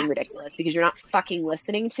 you're Yeah. being ridiculous because you're not fucking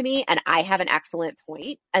listening to me. And I have an excellent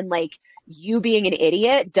point. And like, you being an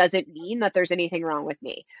idiot doesn't mean that there's anything wrong with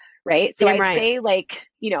me. Right. So Damn I'd right. say, like,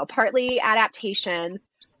 partly adaptations,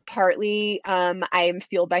 partly I'm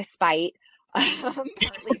fueled by spite, partly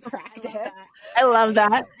I love practice. that. I love Right.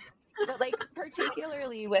 that. But like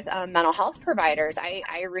particularly with mental health providers,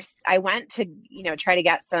 I went to try to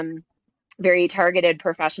get some very targeted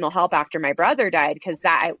professional help after my brother died because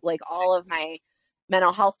that like all of my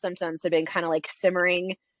mental health symptoms had been kind of like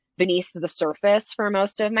simmering beneath the surface for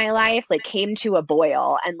most of my life, like came to a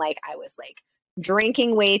boil, and like I was like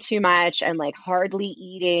drinking way too much and like hardly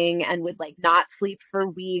eating and would like not sleep for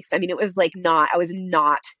weeks. I mean, it was like not I was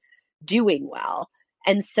not doing well.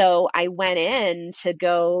 And so I went in to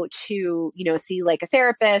go to, see like a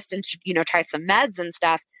therapist and, try some meds and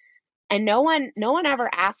stuff. And no one ever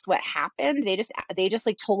asked what happened. They just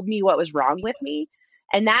like told me what was wrong with me.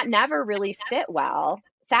 And that never really sat well.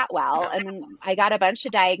 And I got a bunch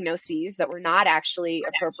of diagnoses that were not actually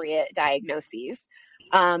appropriate diagnoses.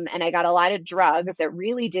 And I got a lot of drugs that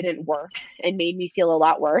really didn't work and made me feel a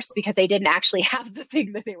lot worse because they didn't actually have the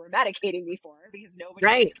thing that they were medicating me for because nobody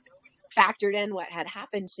Right. like factored in what had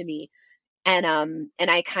happened to me. And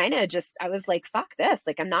I kind of just I was like, fuck this.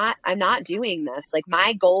 Like I'm not doing this. Like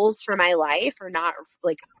my goals for my life are not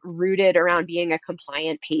like rooted around being a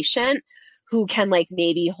compliant patient who can like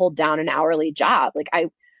maybe hold down an hourly job. Like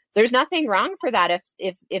there's nothing wrong for that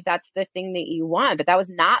if that's the thing that you want, but that was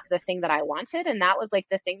not the thing that I wanted, and that was like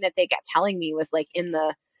the thing that they kept telling me was like in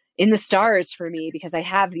the stars for me because I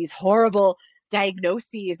have these horrible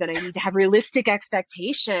diagnoses and I need to have realistic I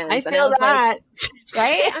expectations. And I feel was like, that.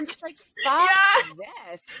 right? I'm just like, fuck Yeah.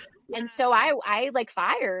 this. And so I like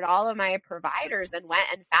fired all of my providers and went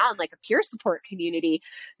and found like a peer support community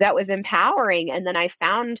that was empowering. And then I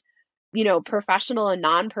found, professional and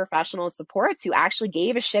non-professional supports who actually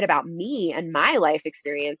gave a shit about me and my life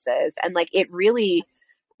experiences. And like it really,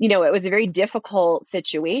 it was a very difficult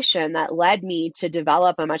situation that led me to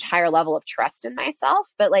develop a much higher level of trust in myself.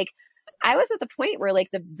 But like I was at the point where like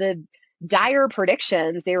the dire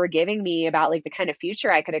predictions they were giving me about like the kind of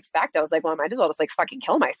future I could expect, I was like, well, I might as well just like fucking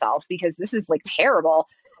kill myself because this is like terrible.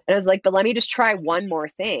 And I was like, but let me just try one more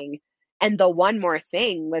thing. And the one more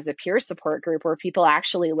thing was a peer support group where people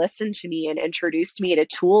actually listened to me and introduced me to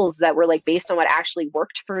tools that were like based on what actually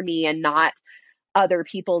worked for me and not other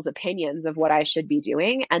people's opinions of what I should be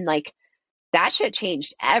doing. And like that shit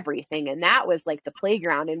changed everything. And that was like the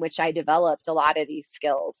playground in which I developed a lot of these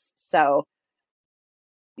skills. So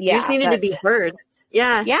You just yeah, needed to that's, be heard.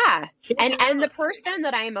 Yeah. yeah. Hear me And the out. person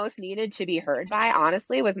that I most needed to be heard by,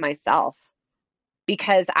 honestly, was myself,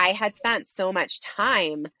 because I had spent so much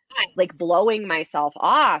time like blowing myself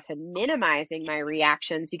off and minimizing my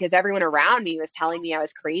reactions because everyone around me was telling me I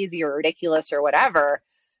was crazy or ridiculous or whatever,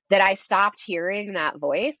 that I stopped hearing that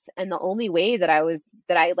voice. And the only way that I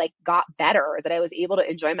like got better, that I was able to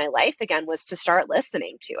enjoy my life again, was to start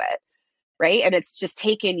listening to it. Right. And it's just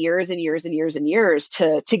taken years and years and years and years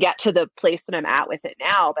to get to the place that I'm at with it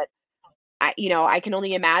now. But I can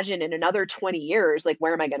only imagine in another 20 years, like,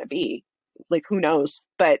 where am I going to be? Like, who knows?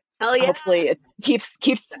 But Hell yeah. hopefully it keeps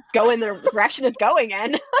going the direction it's going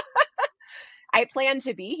in. I planned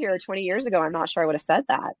to be here 20 years ago. I'm not sure I would have said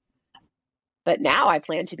that. But now I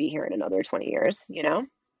plan to be here in another 20 years, you know?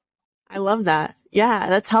 I love that. Yeah,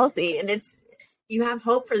 that's healthy. And you have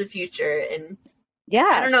hope for the future. And Yeah.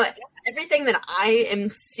 I don't know, everything that I am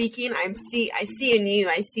seeking, I see in you.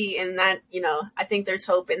 I see in that, I think there's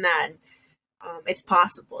hope in that. It's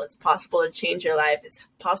possible. It's possible to change your life. It's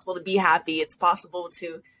possible to be happy. It's possible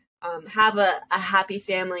to have a happy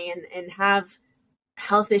family and have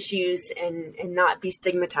health issues and not be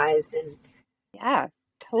stigmatized. And Yeah,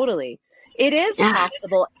 totally. It is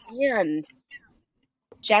possible. And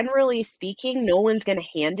generally speaking, no one's going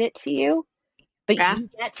to hand it to you, but you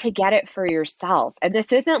get to get it for yourself. And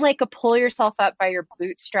this isn't like a pull yourself up by your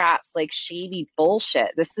bootstraps, like shamey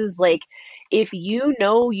bullshit. This is like, if you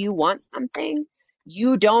know you want something,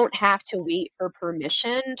 you don't have to wait for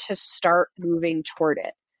permission to start moving toward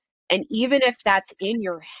it. And even if that's in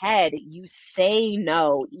your head, you say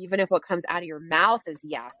no, even if what comes out of your mouth is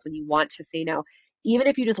yes when you want to say no. Even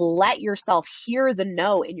if you just let yourself hear the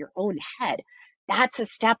no in your own head, that's a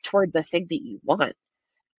step toward the thing that you want.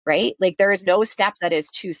 Right? Like, there is no step that is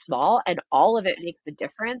too small, and all of it makes the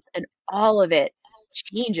difference, and all of it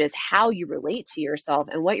changes how you relate to yourself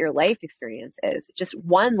and what your life experience is. Just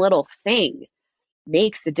one little thing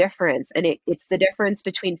makes a difference. And it's the difference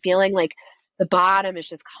between feeling like the bottom is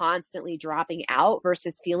just constantly dropping out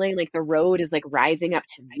versus feeling like the road is like rising up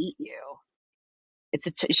to meet you. It's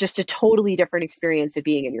just a totally different experience of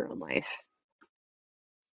being in your own life.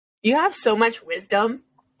 You have so much wisdom.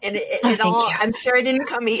 And I'm sure it didn't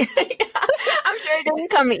come easy. I'm sure it didn't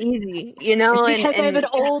come easy, It's because I'm an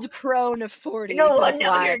old crone of 40. No,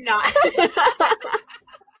 you're not.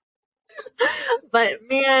 But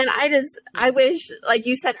man, I wish, like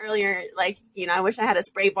you said earlier, like, I wish I had a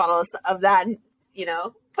spray bottle of that,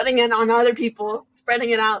 putting it on other people, spreading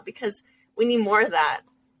it out, because we need more of that.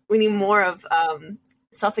 We need more of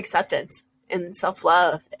self-acceptance and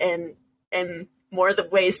self-love and more of the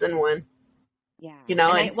ways than one. Yeah.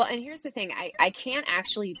 And here's the thing. I can't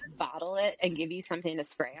actually bottle it and give you something to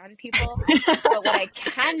spray on people. But what I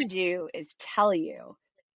can do is tell you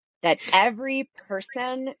that every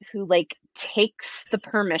person who like takes the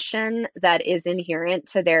permission that is inherent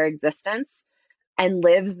to their existence and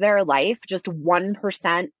lives their life just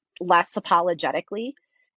 1% less apologetically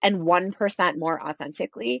and 1% more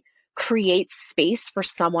authentically creates space for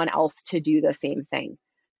someone else to do the same thing.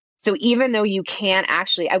 So even though you can't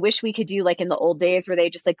actually, I wish we could do like in the old days where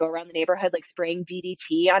they just like go around the neighborhood like spraying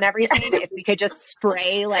DDT on everything. If we could just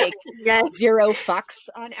spray like zero fucks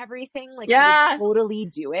on everything, like we would totally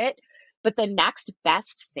do it. But the next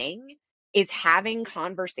best thing is having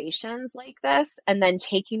conversations like this and then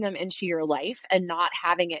taking them into your life and not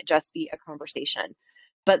having it just be a conversation,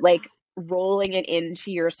 but like rolling it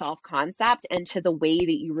into your self-concept and to the way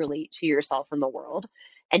that you relate to yourself in the world.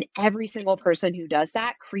 And every single person who does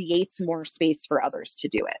that creates more space for others to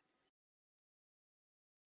do it.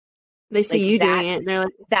 They see you doing it and they're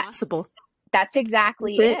like, that's possible. That's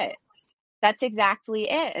exactly it. That's exactly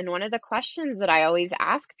it. And one of the questions that I always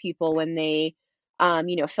ask people when they,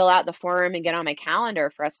 fill out the form and get on my calendar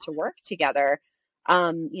for us to work together,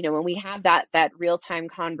 when we have that real-time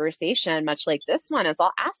conversation, much like this one, is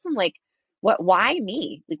I'll ask them like, why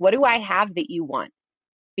me? Like, what do I have that you want?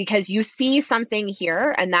 Because you see something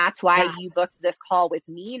here, and that's why you booked this call with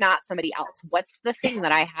me, not somebody else. What's the thing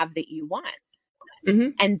that I have that you want?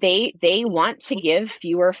 Mm-hmm. And they want to give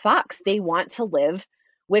fewer fucks. They want to live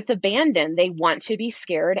with abandon. They want to be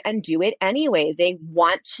scared and do it anyway. They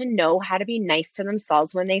want to know how to be nice to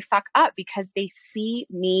themselves when they fuck up because they see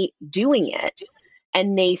me doing it.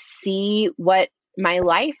 And they see what my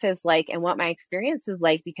life is like and what my experience is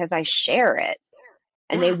like because I share it.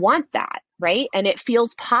 And they want that, right? And it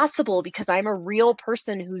feels possible because I'm a real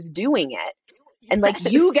person who's doing it. And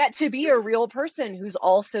like you get to be a real person who's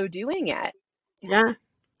also doing it. Yeah.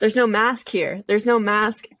 There's no mask here. There's no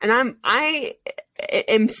mask. And I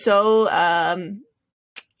am so, I'm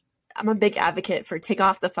a big advocate for take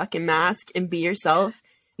off the fucking mask and be yourself.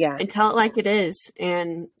 Yeah. And tell it like it is,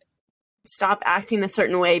 and stop acting a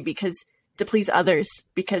certain way because to please others,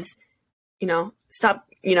 because, stop,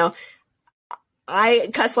 I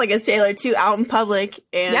cuss like a sailor too out in public,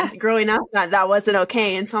 and growing up that wasn't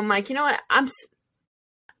okay. And so I'm like, you know what?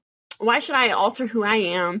 Why should I alter who I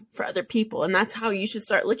am for other people? And that's how you should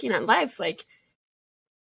start looking at life. Like,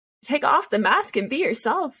 take off the mask and be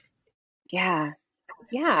yourself. Yeah.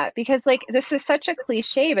 Yeah. Because like, this is such a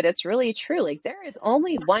cliche, but it's really true. Like, there is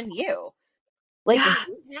only one you. Like,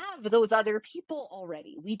 we have those other people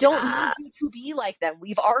already. We don't need you to be like them.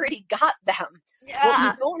 We've already got them.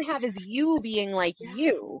 What we don't have is you being like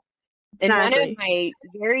you. And one of my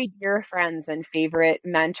very dear friends and favorite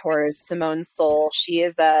mentors, Simone Soul, she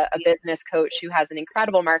is a business coach who has an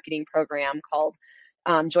incredible marketing program called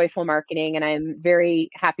Joyful Marketing. And I'm very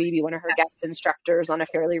happy to be one of her guest instructors on a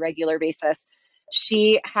fairly regular basis.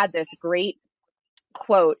 She had this great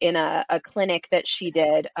quote in a clinic that she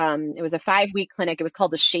did. It was a 5-week clinic. It was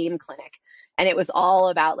called the Shame Clinic. And it was all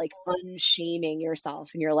about like unshaming yourself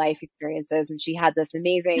and your life experiences. And she had this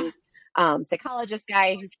amazing psychologist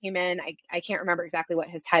guy who came in. I can't remember exactly what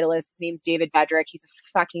his title is. His name's David Bedrick. He's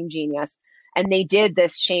a fucking genius. And they did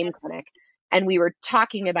this shame clinic. And we were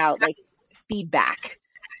talking about like feedback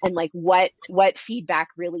and like what feedback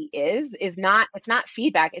really is not, it's not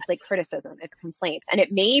feedback. It's like criticism. It's complaints. And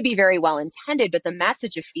it may be very well intended, but the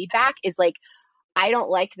message of feedback is like, I don't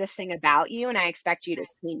like this thing about you and I expect you to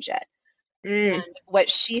change it. And what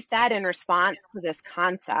she said in response to this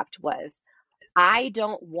concept was, I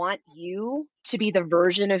don't want you to be the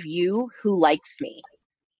version of you who likes me.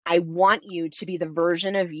 I want you to be the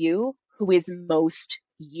version of you who is most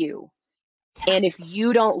you. And if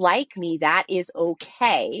you don't like me, that is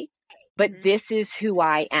okay. But this is who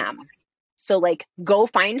I am. So like, go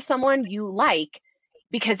find someone you like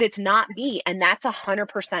because it's not me. And that's 100%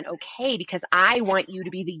 okay because I want you to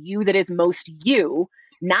be the you that is most you,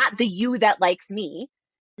 not the you that likes me.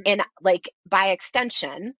 And like by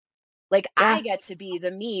extension, like I get to be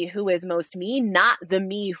the me who is most me, not the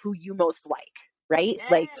me who you most like. Right?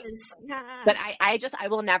 Yes. Like, but I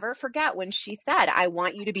will never forget when she said, I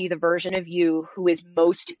want you to be the version of you who is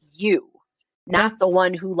most you, not the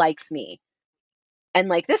one who likes me. And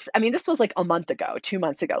like this, I mean, this was like a month ago, 2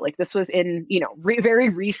 months ago, like this was in, very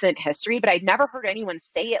recent history, but I'd never heard anyone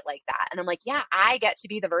say it like that. And I'm like, yeah, I get to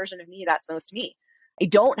be the version of me that's most me. I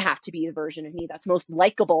don't have to be the version of me that's most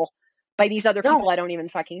likable by these other people I don't even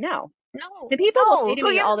fucking know. No. And people will say to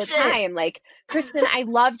me all the time, like, Kristen, I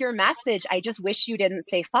love your message. I just wish you didn't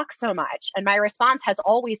say fuck so much. And my response has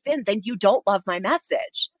always been, then you don't love my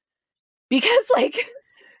message. Because like,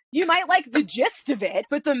 you might like the gist of it,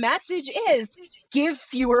 but the message is give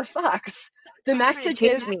fewer fucks. The message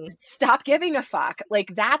is stop giving a fuck. Like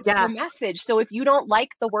that's the message. So if you don't like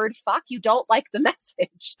the word fuck, you don't like the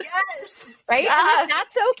message. Yes. Right? And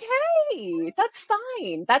that's okay. That's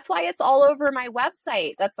fine. That's why it's all over my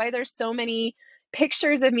website. That's why there's so many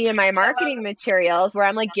pictures of me in my marketing materials where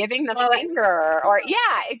I'm like giving the finger or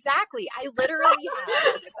exactly. I literally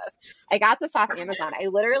have, look at this. I got this off Amazon. I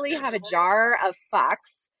literally have a jar of fucks.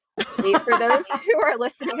 For those who are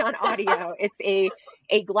listening on audio, it's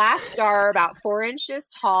a glass jar about 4 inches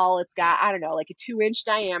tall. It's got, I don't know, like a 2-inch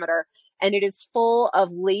diameter, and it is full of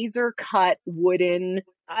laser cut wooden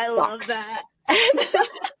I love that.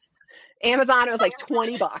 Amazon, it was like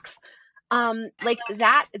 $20. Like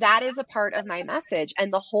that is a part of my message.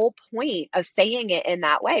 And the whole point of saying it in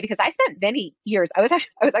that way, because I spent many years, I was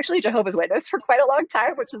actually a Jehovah's Witness for quite a long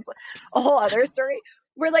time, which is a whole other story.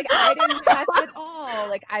 Where like I didn't cuss at all.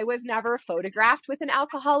 Like I was never photographed with an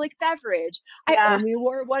alcoholic beverage. I only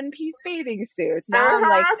wore one-piece bathing suits. Now I'm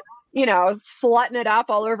like, slutting it up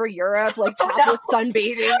all over Europe, like topless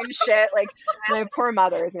sunbathing and shit. Like my poor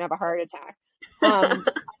mother is gonna have a heart attack.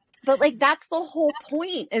 But like that's the whole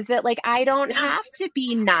point is that like I don't have to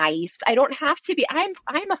be nice. I don't have to be.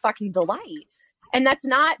 I'm a fucking delight. And that's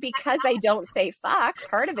not because I don't say fuck.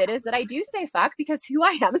 Part of it is that I do say fuck because who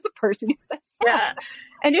I am is a person who says fuck. Yeah.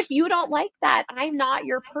 And if you don't like that, I'm not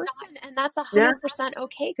your person. And that's 100%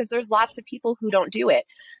 okay because there's lots of people who don't do it.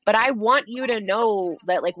 But I want you to know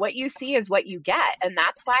that like what you see is what you get. And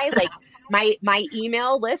that's why like my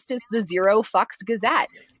email list is the Zero Fucks Gazette.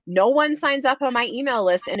 No one signs up on my email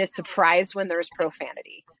list and is surprised when there's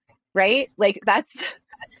profanity. Right? Like that's...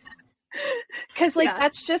 Cause like,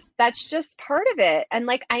 that's just part of it. And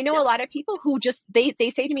like, I know a lot of people who just, they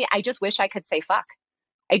say to me, I just wish I could say fuck.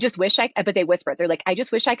 I just wish but they whisper it. They're like, I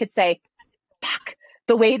just wish I could say fuck.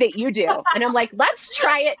 the way that you do. And I'm like, let's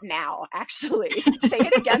try it now, actually. Say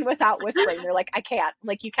it again without whispering. They're like, I can't. I'm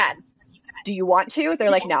like, you can. Do you want to? They're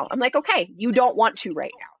like, no. I'm like, okay, you don't want to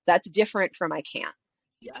right now. That's different from I can't.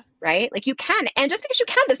 Yeah. Right? Like you can. And just because you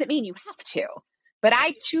can doesn't mean you have to. But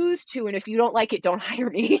I choose to. And if you don't like it, don't hire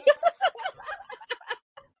me.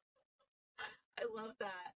 I love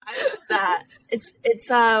that. I love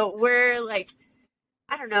that. We're like,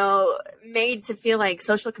 I don't know, made to feel like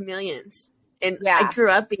social chameleons. And Yeah. I grew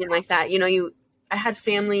up being like that. I had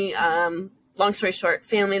family, long story short,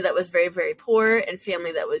 family that was very, very poor and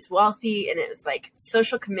family that was wealthy. And it was like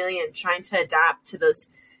social chameleon trying to adapt to those,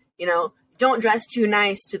 don't dress too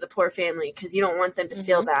nice to the poor family because you don't want them to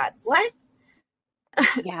feel bad. What?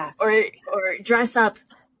 Yeah. or dress up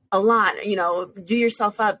a lot, do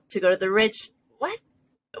yourself up to go to the rich. What?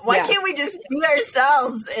 Why can't we just be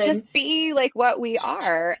ourselves and just be like what we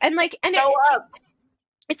are? And like, and show up.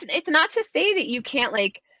 It's not to say that you can't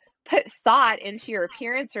like put thought into your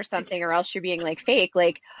appearance or something, or else you're being like fake.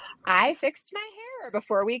 Like I fixed my hair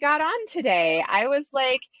before we got on today. I was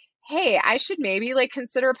like, hey, I should maybe like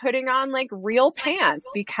consider putting on like real pants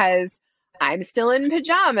because I'm still in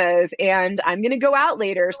pajamas and I'm going to go out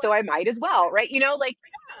later. So I might as well. Right. Like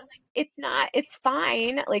it's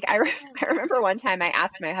fine. Like I remember one time I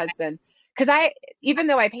asked my husband, because even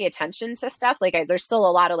though I pay attention to stuff, like there's still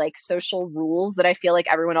a lot of like social rules that I feel like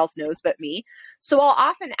everyone else knows but me. So I'll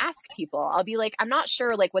often ask people, I'll be like, I'm not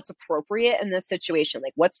sure like what's appropriate in this situation.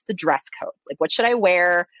 Like what's the dress code? Like what should I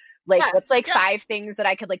wear? Like what's like 5 things that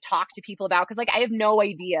I could like talk to people about? Cause like I have no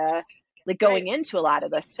idea like going into a lot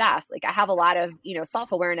of this stuff. Like I have a lot of,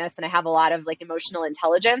 self-awareness and I have a lot of like emotional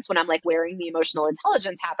intelligence when I'm like wearing the emotional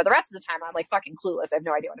intelligence hat, but the rest of the time I'm like fucking clueless. I have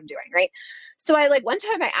no idea what I'm doing. Right. So I like one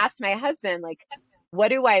time I asked my husband, like, what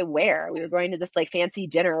do I wear? We were going to this like fancy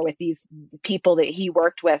dinner with these people that he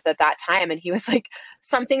worked with at that time. And he was like,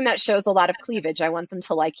 something that shows a lot of cleavage. I want them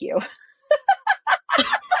to like you.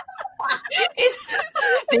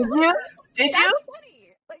 Did you?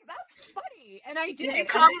 Funny. Like that's funny. And I did. Did you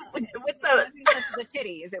come with the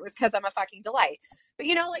titties? It was because I'm a fucking delight. But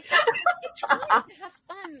like it's fun to have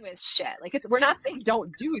fun with shit. Like we're not saying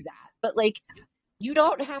don't do that, but like you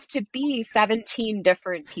don't have to be 17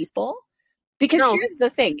 different people. Because here's the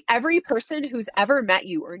thing, every person who's ever met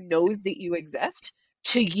you or knows that you exist,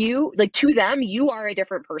 to you, like to them, you are a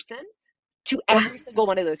different person to every single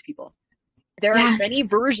one of those people. There are many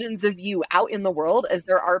versions of you out in the world as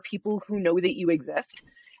there are people who know that you exist.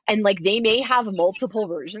 And like they may have multiple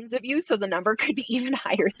versions of you, so the number could be even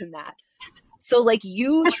higher than that. So like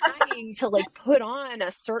you trying to like put on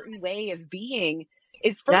a certain way of being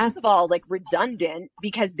is first of all like redundant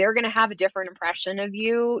because they're going to have a different impression of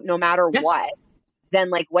you no matter what than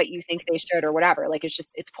like what you think they should or whatever. Like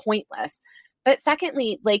it's pointless. But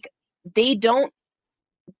secondly, like they don't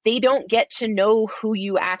get to know who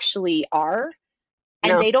you actually are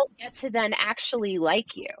and they don't get to then actually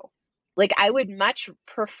like you. Like I would much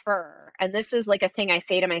prefer, and this is like a thing I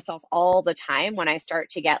say to myself all the time when I start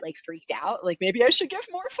to get like freaked out, like maybe I should give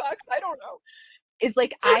more fucks, I don't know. Is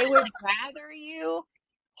like, I would rather you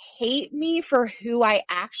hate me for who I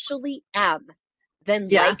actually am than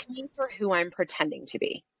like me for who I'm pretending to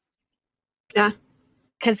be. Yeah.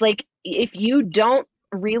 Because like, if you don't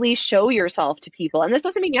really show yourself to people, and this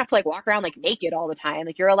doesn't mean you have to like walk around like naked all the time.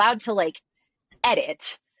 Like you're allowed to like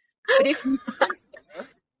edit, but if you censor,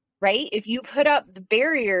 right? If you put up the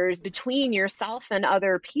barriers between yourself and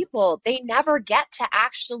other people, they never get to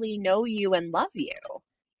actually know you and love you.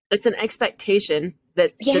 It's an expectation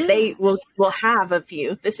that they will have of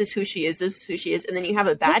you. This is who she is. This is who she is. And then you have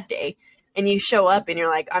a bad day and you show up and you're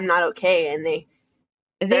like, I'm not okay. And they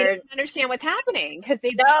don't understand what's happening because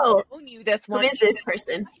they've known you this one. Who is this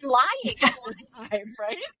person? Lying all the time,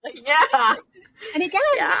 right? Like, and again,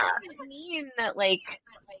 that doesn't mean that like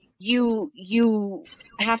you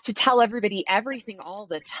have to tell everybody everything all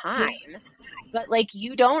the time. But like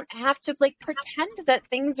you don't have to like pretend that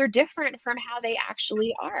things are different from how they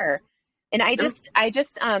actually are. And I just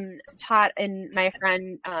taught in my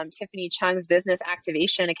friend Tiffany Chung's Business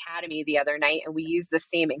Activation Academy the other night, and we used the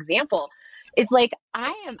same example. It's like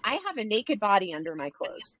I have a naked body under my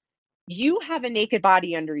clothes. You have a naked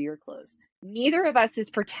body under your clothes. Neither of us is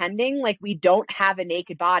pretending like we don't have a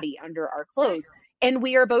naked body under our clothes, and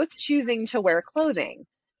we are both choosing to wear clothing.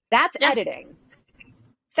 That's editing.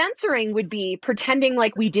 Censoring would be pretending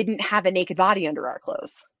like we didn't have a naked body under our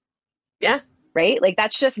clothes. Yeah. Right? Like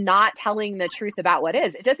that's just not telling the truth about what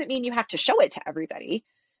is. It doesn't mean you have to show it to everybody,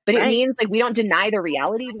 but it means like we don't deny the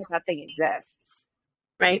reality that thing exists.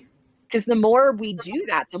 Right. Because the more we do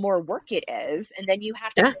that, the more work it is. And then you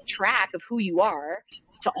have to keep track of who you are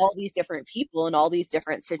to all these different people and all these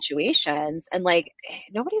different situations. And like,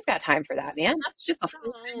 nobody's got time for that, man. That's just a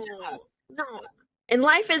full-time job. No. And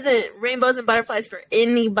life isn't rainbows and butterflies for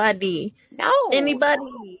anybody. No.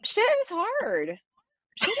 Anybody. Shit is hard.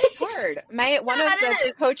 Shit is hard. One of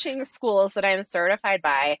the coaching schools that I'm certified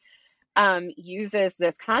by uses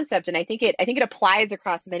this concept, and I think it applies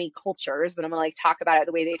across many cultures, but I'm gonna like talk about it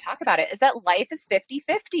the way they talk about it, is that life is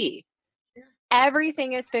 50-50. Yeah.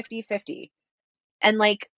 Everything is 50-50. And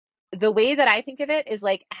like the way that I think of it is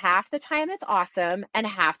like half the time it's awesome and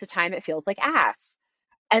half the time it feels like ass.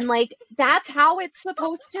 And like that's how it's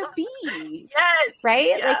supposed to be. Yes.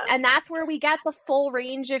 Right? Yeah. Like, and that's where we get the full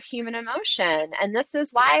range of human emotion. And this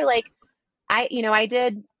is why like I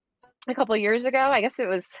did a couple of years ago, I guess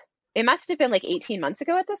it must have been like 18 months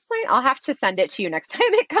ago at this point. I'll have to send it to you next time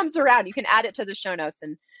it comes around. You can add it to the show notes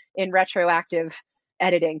and in retroactive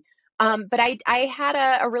editing. But I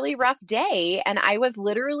had a really rough day, and I was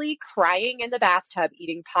literally crying in the bathtub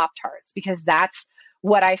eating Pop-Tarts because that's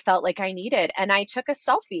what I felt like I needed. And I took a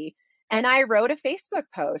selfie and I wrote a Facebook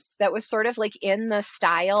post that was sort of like in the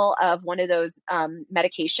style of one of those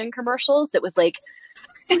medication commercials that was like,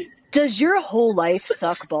 does your whole life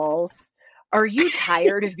suck balls? Are you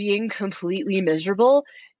tired of being completely miserable?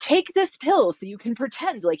 Take this pill so you can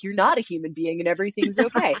pretend like you're not a human being and everything's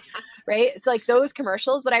okay. Right? It's like those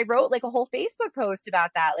commercials, but I wrote like a whole Facebook post about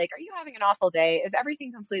that. Like, are you having an awful day? Is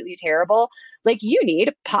everything completely terrible? Like, you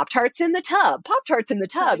need Pop-Tarts in the tub. Pop-Tarts in the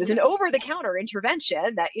tub is an over-the-counter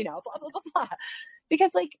intervention that, blah, blah, blah, blah.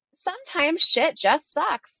 Because like sometimes shit just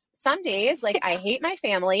sucks. Some days, like, I hate my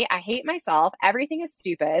family, I hate myself, everything is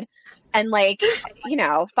stupid, and like,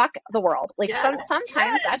 fuck the world. Like,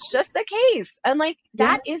 sometimes that's just the case, and like,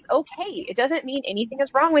 that is okay. It doesn't mean anything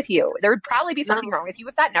is wrong with you. There would probably be something wrong with you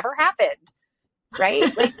if that never happened,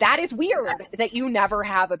 right? Like, that is weird that you never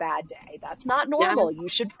have a bad day. That's not normal. You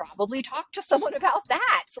should probably talk to someone about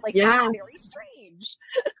that. Like, that's very strange.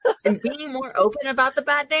 And being more open about the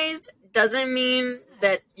bad days doesn't mean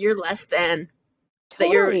that you're less than.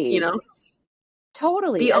 Totally. That you're,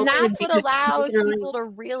 totally. And that's what allows people to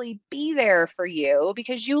really be there for you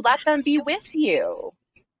because you let them be with you.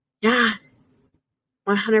 Yeah.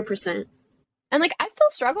 100%. And like, I still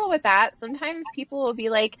struggle with that. Sometimes people will be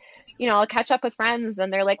like, I'll catch up with friends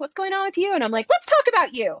and they're like, what's going on with you? And I'm like, let's talk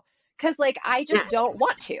about you. Cause like, I just don't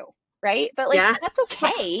want to. Right. But like, that's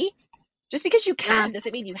okay. Just because you can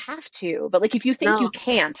doesn't mean you have to. But like, if you think you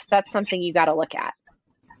can't, that's something you got to look at.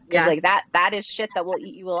 Yeah. Like that is shit that will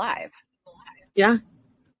eat you alive. Yeah.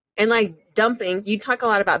 And like dumping, you talk a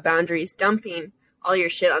lot about boundaries. Dumping all your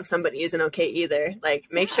shit on somebody isn't okay either. Like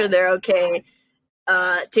make sure they're okay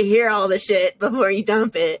to hear all the shit before you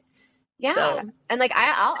dump it. Yeah. So. And like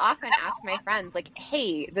I'll often ask my friends like,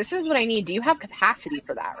 hey, this is what I need. Do you have capacity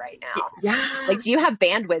for that right now? Yeah. Like, do you have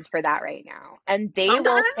bandwidth for that right now? And they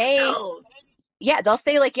will say... Yeah, they'll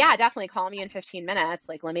say like, yeah, definitely call me in 15 minutes.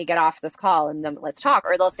 Like, let me get off this call and then let's talk.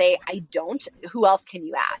 Or they'll say, I don't. Who else can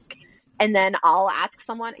you ask? And then I'll ask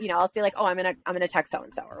someone, I'll say like, oh, I'm gonna text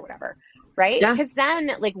so-and-so or whatever. Right. Because then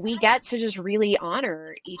like we get to just really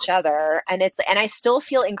honor each other. And I still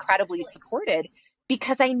feel incredibly supported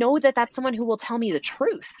because I know that that's someone who will tell me the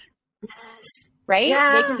truth. Yes. Right?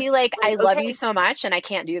 Yeah. They can be like, I love you so much and I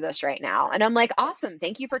can't do this right now. And I'm like, awesome.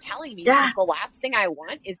 Thank you for telling me. Yeah. The last thing I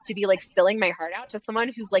want is to be like spilling my heart out to someone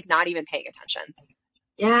who's like not even paying attention.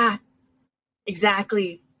 Yeah,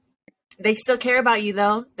 exactly. They still care about you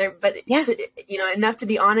though. Enough to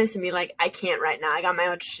be honest and be like, I can't right now. I got my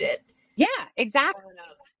own shit. Yeah, exactly.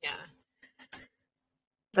 Yeah.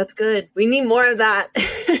 That's good. We need more of that.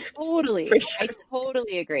 Totally. Sure. I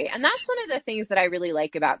totally agree. And that's one of the things that I really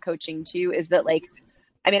like about coaching too, is that like,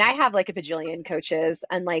 I mean, I have like a bajillion coaches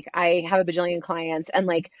and like, I have a bajillion clients and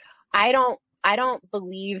like, I don't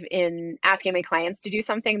believe in asking my clients to do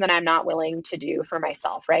something that I'm not willing to do for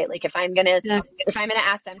myself, right? Like if I'm going to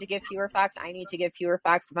ask them to give fewer fucks, I need to give fewer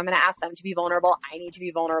fucks. If I'm going to ask them to be vulnerable, I need to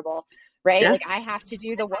be vulnerable, right? Yeah. Like I have to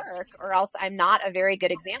do the work or else I'm not a very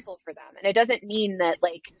good example for them. And it doesn't mean that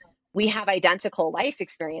like we have identical life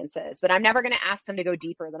experiences, but I'm never going to ask them to go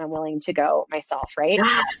deeper than I'm willing to go myself, right?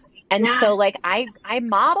 Yeah. And so like I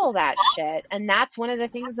model that shit. And that's one of the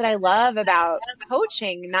things that I love about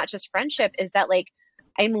coaching, not just friendship, is that like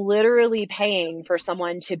I'm literally paying for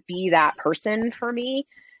someone to be that person for me.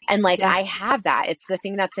 And like I have that. It's the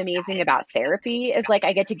thing that's amazing about therapy is like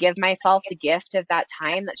I get to give myself the gift of that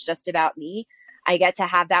time that's just about me. I get to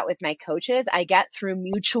have that with my coaches. I get through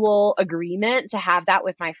mutual agreement to have that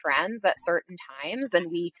with my friends at certain times. And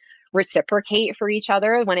we reciprocate for each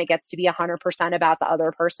other when it gets to be 100% about the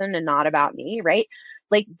other person and not about me, right?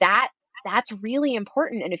 Like that that's really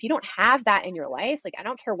important. And if you don't have that in your life, like, I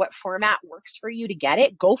don't care what format works for you to get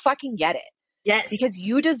it, go fucking get it. Yes. Because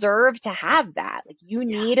you deserve to have that. Like, you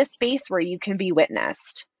need a space where you can be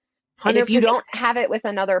witnessed. 100%. And if you don't have it with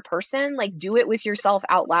another person, like, do it with yourself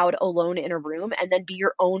out loud, alone in a room, and then be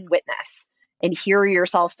your own witness and hear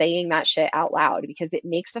yourself saying that shit out loud, because it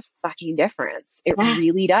makes a fucking difference. It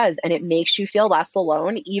really does. And it makes you feel less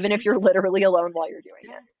alone, even if you're literally alone while you're doing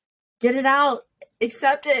it. Get it out.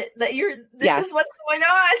 Accept it that this is what's going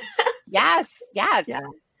on. Yes.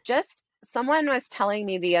 Just someone was telling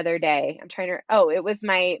me the other day, it was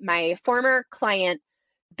my former client,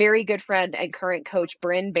 very good friend and current coach,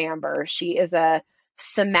 Bryn Bamber. She is a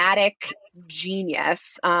somatic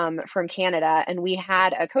genius from Canada. And we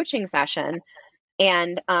had a coaching session,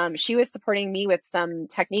 and she was supporting me with some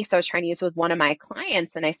techniques I was trying to use with one of my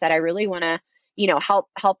clients. And I said, I really want to,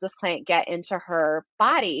 help this client get into her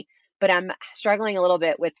body, but I'm struggling a little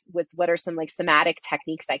bit with what are some like somatic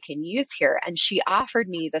techniques I can use here. And she offered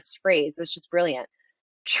me this phrase, it was just brilliant.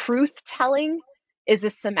 Truth telling is a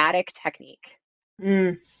somatic technique.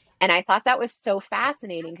 And I thought that was so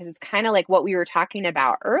fascinating, because it's kind of like what we were talking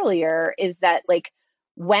about earlier, is that like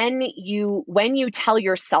when you tell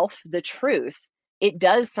yourself the truth, it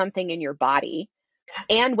does something in your body.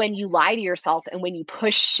 And when you lie to yourself and when you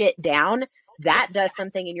push shit down, that does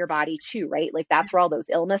something in your body too, right? Like, that's where all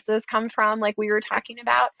those illnesses come from, like we were talking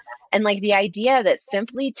about. And like the idea that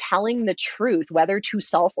simply telling the truth, whether to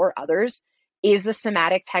self or others, is a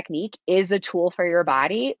somatic technique, is a tool for your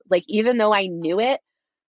body. Like, even though I knew it,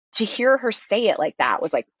 to hear her say it like that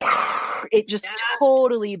was like, it just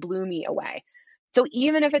totally blew me away. So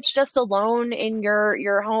even if it's just alone in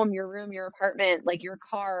your home, your room, your apartment, like your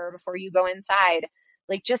car, before you go inside,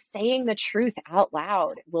 like just saying the truth out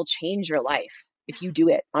loud will change your life if you do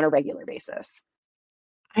it on a regular basis.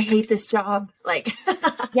 I hate this job. Like,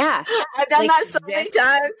 yeah, I've done that so many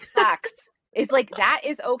times. Sucks. It's like, that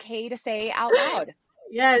is okay to say out loud.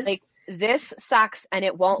 Yes. Like, this sucks and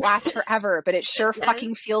it won't last forever, but it sure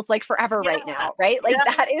fucking feels like forever right now, right? Like,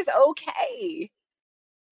 that is okay.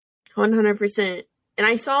 100%. And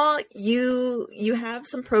I saw you have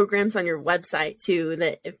some programs on your website too,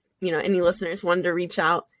 that if, any listeners wanted to reach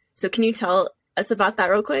out. So can you tell us about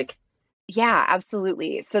that real quick? Yeah,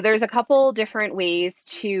 absolutely. So there's a couple different ways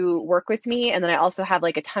to work with me. And then I also have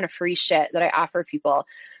like a ton of free shit that I offer people.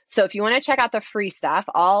 So if you want to check out the free stuff,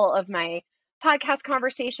 all of my podcast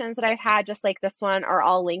conversations that I've had, just like this one, are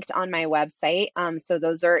all linked on my website. So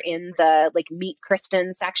those are in the like Meet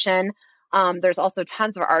Kristen section. There's also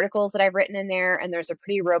tons of articles that I've written in there, and there's a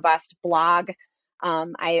pretty robust blog.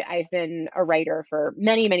 I've been a writer for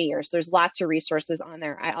many, many years. There's lots of resources on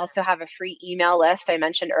there. I also have a free email list. I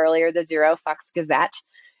mentioned earlier the Zero Fucks Gazette,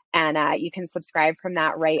 and you can subscribe from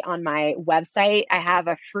that right on my website. I have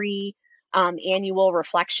a free annual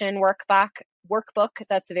reflection workbook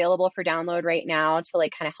that's available for download right now to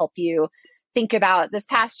like kind of help you think about this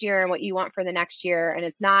past year and what you want for the next year. And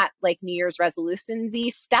it's not like New Year's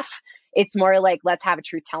resolutions-y stuff. It's more like, let's have a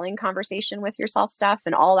truth-telling conversation with yourself stuff,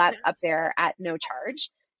 and all that's up there at no charge.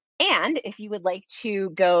 And if you would like to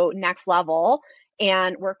go next level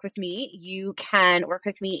and work with me, you can work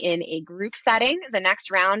with me in a group setting. The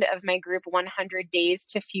next round of my group 100 Days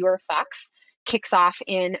to Fewer Fucks kicks off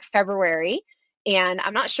in February. And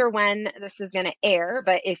I'm not sure when this is going to air,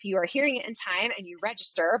 but if you are hearing it in time and you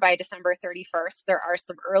register by December 31st, there are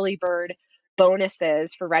some early bird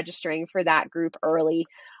bonuses for registering for that group early.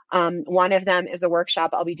 One of them is a workshop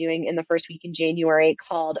I'll be doing in the first week in January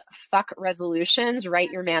called Fuck Resolutions, Write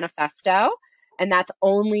Your Manifesto. And that's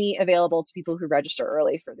only available to people who register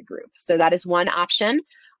early for the group. So that is one option.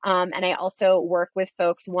 And I also work with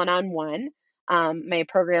folks one-on-one. My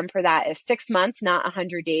program for that is 6 months, not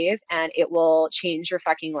 100 days, and it will change your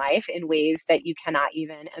fucking life in ways that you cannot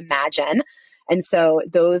even imagine. And so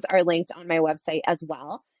those are linked on my website as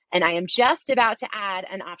well. And I am just about to add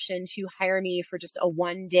an option to hire me for just a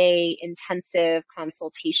 1-day intensive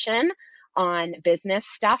consultation on business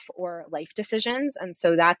stuff or life decisions. And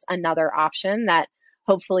so that's another option that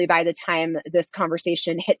hopefully by the time this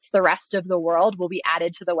conversation hits the rest of the world will be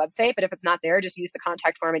added to the website. But if it's not there, just use the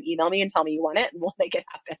contact form and email me and tell me you want it, and we'll make it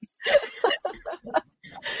happen.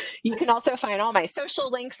 You can also find all my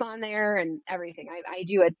social links on there and everything. I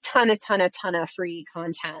do a ton of free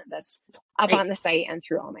content that's up on the site and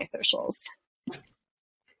through all my socials.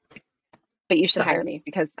 But you should hire me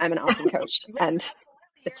because I'm an awesome coach. And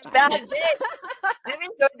it's fine. I've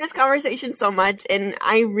enjoyed this conversation so much, and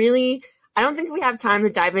I don't think we have time to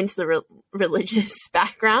dive into the religious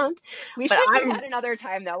background. We should do that another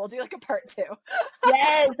time, though. We'll do like a part 2.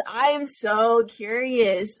 Yes, I am so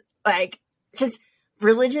curious. Like, because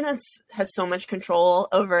religion has so much control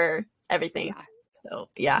over everything. Yeah. So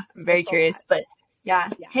yeah, I'm very It's a curious, lot. but yeah.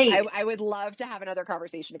 Yeah. Hey, I would love to have another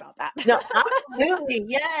conversation about that. no, absolutely.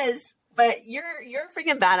 Yes. But you're a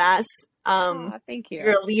freaking badass. Oh, thank You're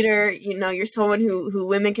you. a leader, you know, you're someone who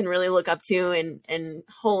women can really look up to, and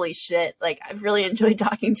holy shit, like I've really enjoyed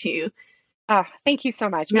talking to you. Oh, thank you so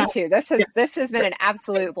much. Yeah. Me too. Yeah. This has been an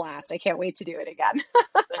absolute blast. I can't wait to do it again.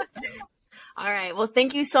 All right. Well,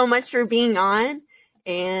 thank you so much for being on,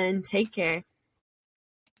 and take care.